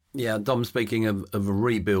 Yeah, Dom, speaking of a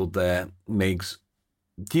rebuild there, Miggs,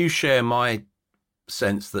 do you share my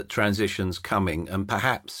sense that transition's coming, and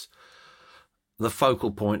perhaps the focal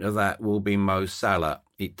point of that will be Mo Salah?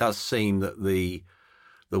 It does seem that the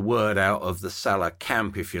word out of the Salah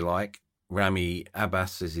camp, if you like, Rami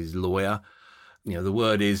Abbas is his lawyer. You know, the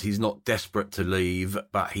word is he's not desperate to leave,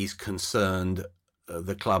 but he's concerned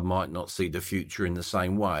the club might not see the future in the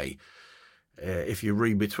same way. If you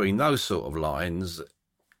read between those sort of lines,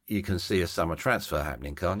 you can see a summer transfer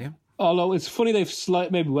happening, can't you? Although it's funny they've I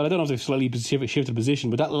don't know if they've slightly shifted position,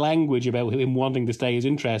 but that language about him wanting to stay is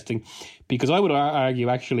interesting, because I would argue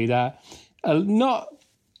actually that, not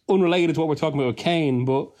unrelated to what we're talking about with Kane,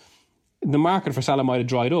 but the market for Salah might have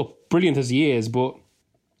dried up. Brilliant as he is, but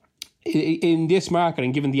in this market,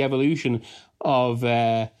 and given the evolution of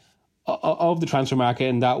the transfer market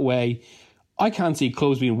in that way, I can't see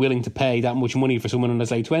clubs being willing to pay that much money for someone in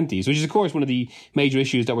his late 20s, which is, of course, one of the major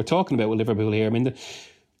issues that we're talking about with Liverpool here. I mean,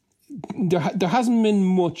 there hasn't been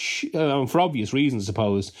much, for obvious reasons, I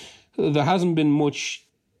suppose, there hasn't been much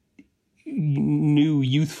new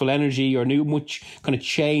youthful energy or much kind of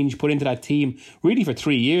change put into that team really for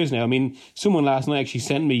 3 years now. I mean, someone last night actually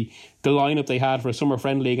sent me the lineup they had for a summer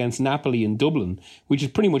friendly against Napoli in Dublin, which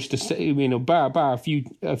is pretty much the same, you know, bar a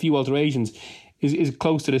few alterations, is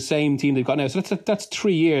close to the same team they've got now. So that's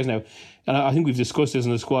 3 years now. And I think we've discussed this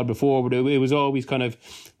in the squad before, but it was always kind of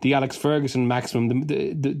the Alex Ferguson maximum,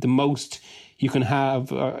 the most you can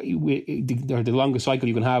have, or the longest cycle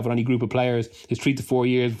you can have with any group of players is 3 to 4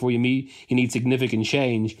 years before you need significant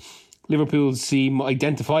change. Liverpool seem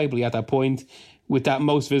identifiably at that point with that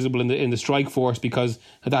most visible in the strike force, because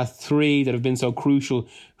of that three that have been so crucial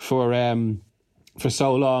for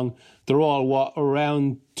so long. They're all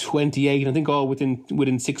around 28, I think all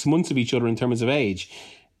within 6 months of each other in terms of age.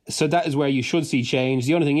 So that is where you should see change.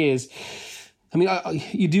 The only thing is, I mean,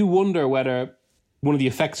 you do wonder whether one of the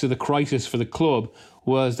effects of the crisis for the club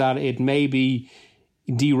was that it maybe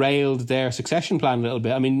derailed their succession plan a little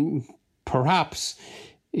bit. I mean, perhaps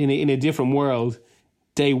in a different world,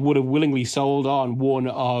 they would have willingly sold on one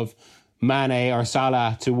of Mane or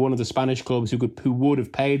Salah to one of the Spanish clubs who would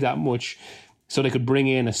have paid that much, so they could bring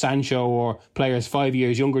in a Sancho or players 5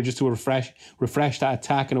 years younger just to refresh that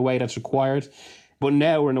attack in a way that's required. But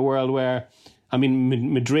now we're in a world where, I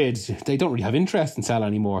mean, Madrid, they don't really have interest in Salah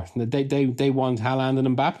anymore. They want Haaland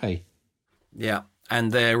and Mbappe. Yeah,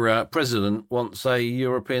 and their president wants a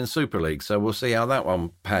European Super League, so we'll see how that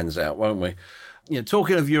one pans out, won't we?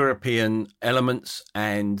 Talking of European elements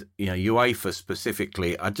and UEFA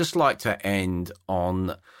specifically, I'd just like to end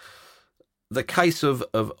on the case of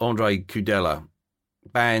Andre Kudela,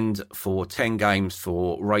 banned for 10 games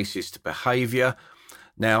for racist behaviour.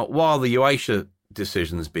 Now, while the UEFA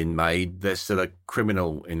decision's been made, there's still a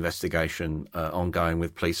criminal investigation ongoing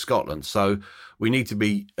with Police Scotland. So we need to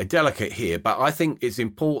be delicate here, but I think it's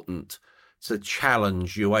important to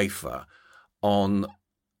challenge UEFA on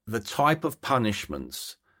the type of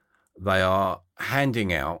punishments they are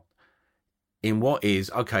handing out in what is,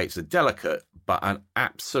 okay, it's a delicate but an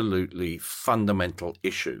absolutely fundamental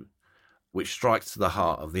issue which strikes to the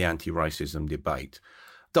heart of the anti-racism debate.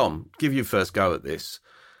 Dom, give you first go at this.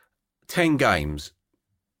 10 games,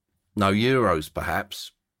 no Euros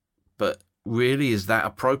perhaps, but really, is that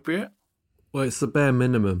appropriate? Well, it's the bare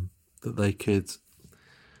minimum that they could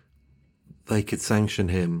sanction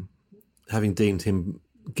him, having deemed him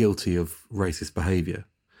guilty of racist behaviour.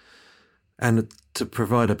 And to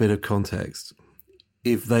provide a bit of context,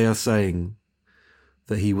 if they are saying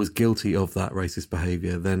that he was guilty of that racist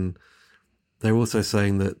behaviour, then they're also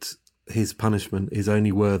saying that his punishment is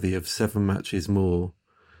only worthy of 7 matches more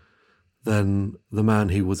than the man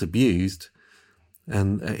who was abused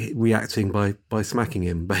and reacting by smacking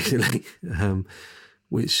him, basically,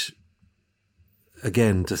 which,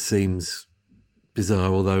 again, just seems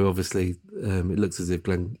bizarre, although obviously it looks as if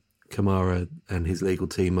Glenn Kamara and his legal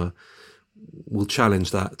team will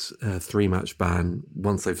challenge that 3-match ban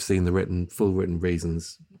once they've seen the full written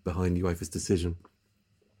reasons behind UEFA's decision.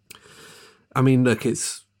 I mean, look,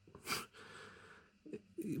 it's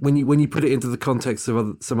when you put it into the context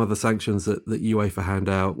of some other sanctions that UEFA hand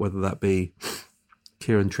out, whether that be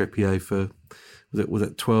Kieran Trippier for was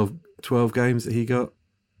it 12 games that he got?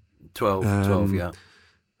 12, yeah.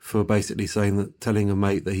 For basically telling a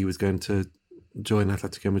mate that he was going to join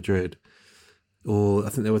Atletico Madrid. Or I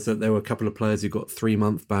think there were a couple of players who got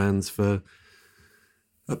 3-month bans for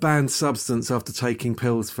a banned substance after taking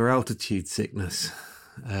pills for altitude sickness.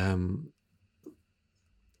 And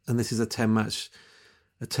this is a 10-match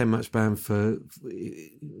ban for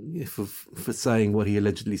saying what he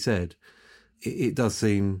allegedly said. It does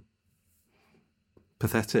seem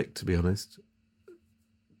pathetic, to be honest.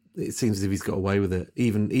 It seems as if he's got away with it,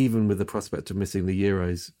 even with the prospect of missing the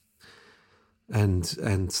Euros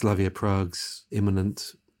and Slavia Prague's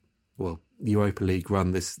imminent, Europa League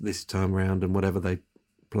run this time round and whatever they're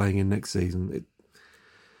playing in next season.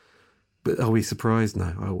 But are we surprised?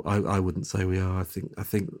 No, I wouldn't say we are. I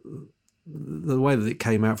think the way that it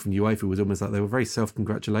came out from UEFA was almost like they were very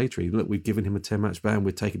self-congratulatory. Look, we've given him a 10-match ban.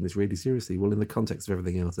 We're taking this really seriously. Well, in the context of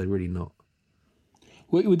everything else, they're really not.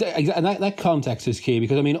 And that context is key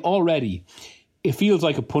because, I mean, already it feels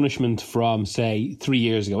like a punishment from, say, 3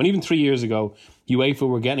 years ago. And even 3 years ago, UEFA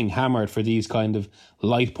were getting hammered for these kind of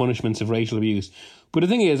light punishments of racial abuse. But the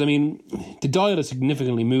thing is, I mean, the dial has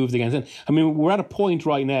significantly moved against it. I mean, we're at a point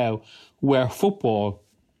right now where football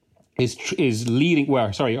is leading,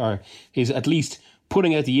 or is at least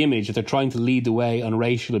putting out the image that they're trying to lead the way on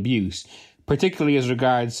racial abuse, particularly as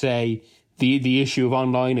regards, say, the issue of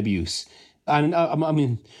online abuse. And I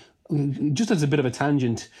mean, just as a bit of a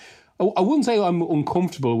tangent, I wouldn't say I'm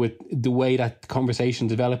uncomfortable with the way that conversation's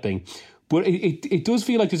developing, but it does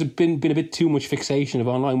feel like there's been a bit too much fixation of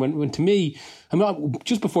online. When to me, I mean,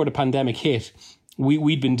 just before the pandemic hit,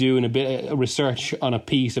 we'd been doing a bit of research on a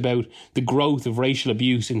piece about the growth of racial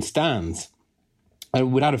abuse in stands.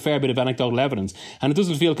 And we'd had a fair bit of anecdotal evidence, and it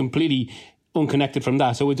doesn't feel completely unconnected from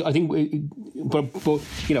that. So I think, but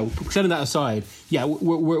setting that aside, yeah,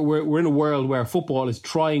 we're in a world where football is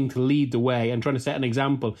trying to lead the way and trying to set an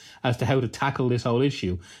example as to how to tackle this whole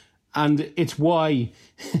issue, and it's why,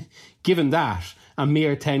 given that, a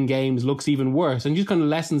mere 10 games looks even worse and just kind of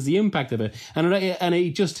lessens the impact of it, and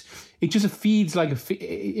it just feeds like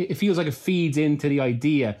it feels like it feeds into the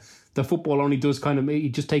idea that football only does it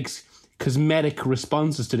just takes cosmetic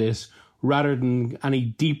responses to this, rather than any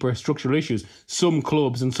deeper structural issues. Some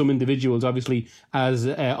clubs and some individuals, obviously, as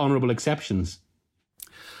honourable exceptions.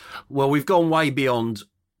 Well, we've gone way beyond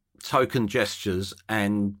token gestures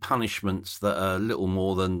and punishments that are little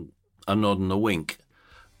more than a nod and a wink.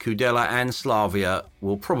 Kudela and Slavia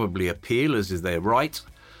will probably appeal, as is their right,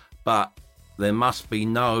 but there must be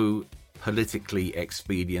no politically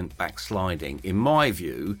expedient backsliding. In my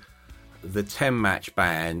view, the 10-match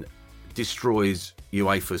ban destroys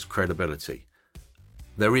UEFA's credibility.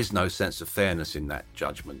 There is no sense of fairness in that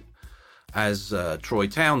judgment. As Troy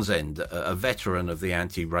Townsend, a veteran of the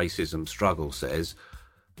anti-racism struggle, says,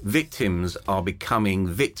 victims are becoming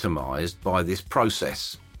victimised by this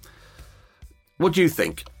process. What do you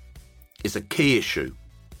think? It's a key issue,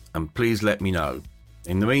 and please let me know.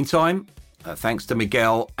 In the meantime, thanks to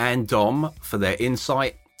Miguel and Dom for their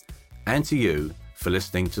insight, and to you for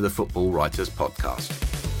listening to the Football Writers Podcast.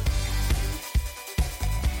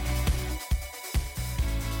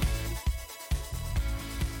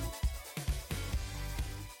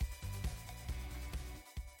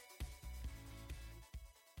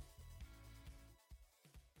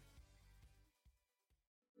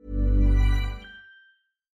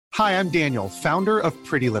 Hi, I'm Daniel, founder of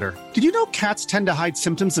Pretty Litter. Did you know cats tend to hide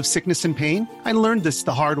symptoms of sickness and pain? I learned this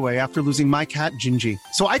the hard way after losing my cat, Gingy.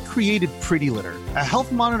 So I created Pretty Litter, a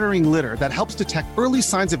health monitoring litter that helps detect early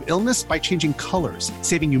signs of illness by changing colors,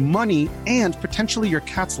 saving you money and potentially your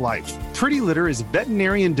cat's life. Pretty Litter is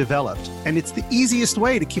veterinarian developed, and it's the easiest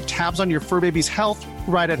way to keep tabs on your fur baby's health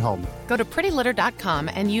right at home. Go to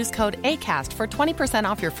prettylitter.com and use code ACAST for 20%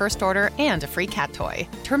 off your first order and a free cat toy.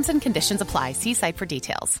 Terms and conditions apply. See site for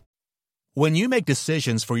details. When you make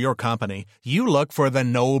decisions for your company, you look for the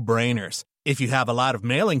no-brainers. If you have a lot of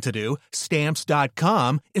mailing to do,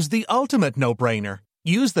 Stamps.com is the ultimate no-brainer.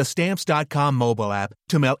 Use the Stamps.com mobile app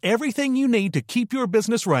to mail everything you need to keep your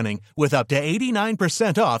business running with up to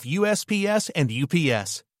 89% off USPS and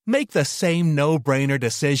UPS. Make the same no-brainer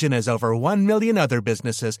decision as over 1 million other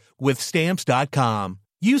businesses with Stamps.com.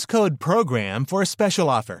 Use code PROGRAM for a special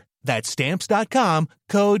offer. That's Stamps.com,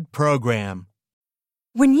 code PROGRAM.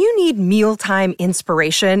 When you need mealtime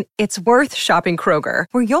inspiration, it's worth shopping Kroger,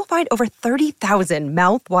 where you'll find over 30,000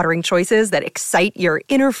 mouth-watering choices that excite your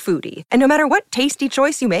inner foodie. And no matter what tasty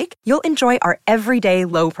choice you make, you'll enjoy our everyday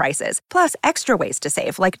low prices, plus extra ways to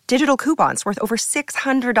save, like digital coupons worth over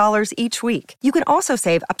 $600 each week. You can also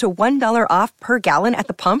save up to $1 off per gallon at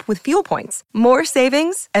the pump with fuel points. More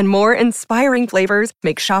savings and more inspiring flavors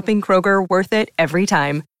make shopping Kroger worth it every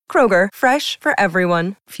time. Kroger, fresh for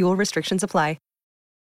everyone. Fuel restrictions apply.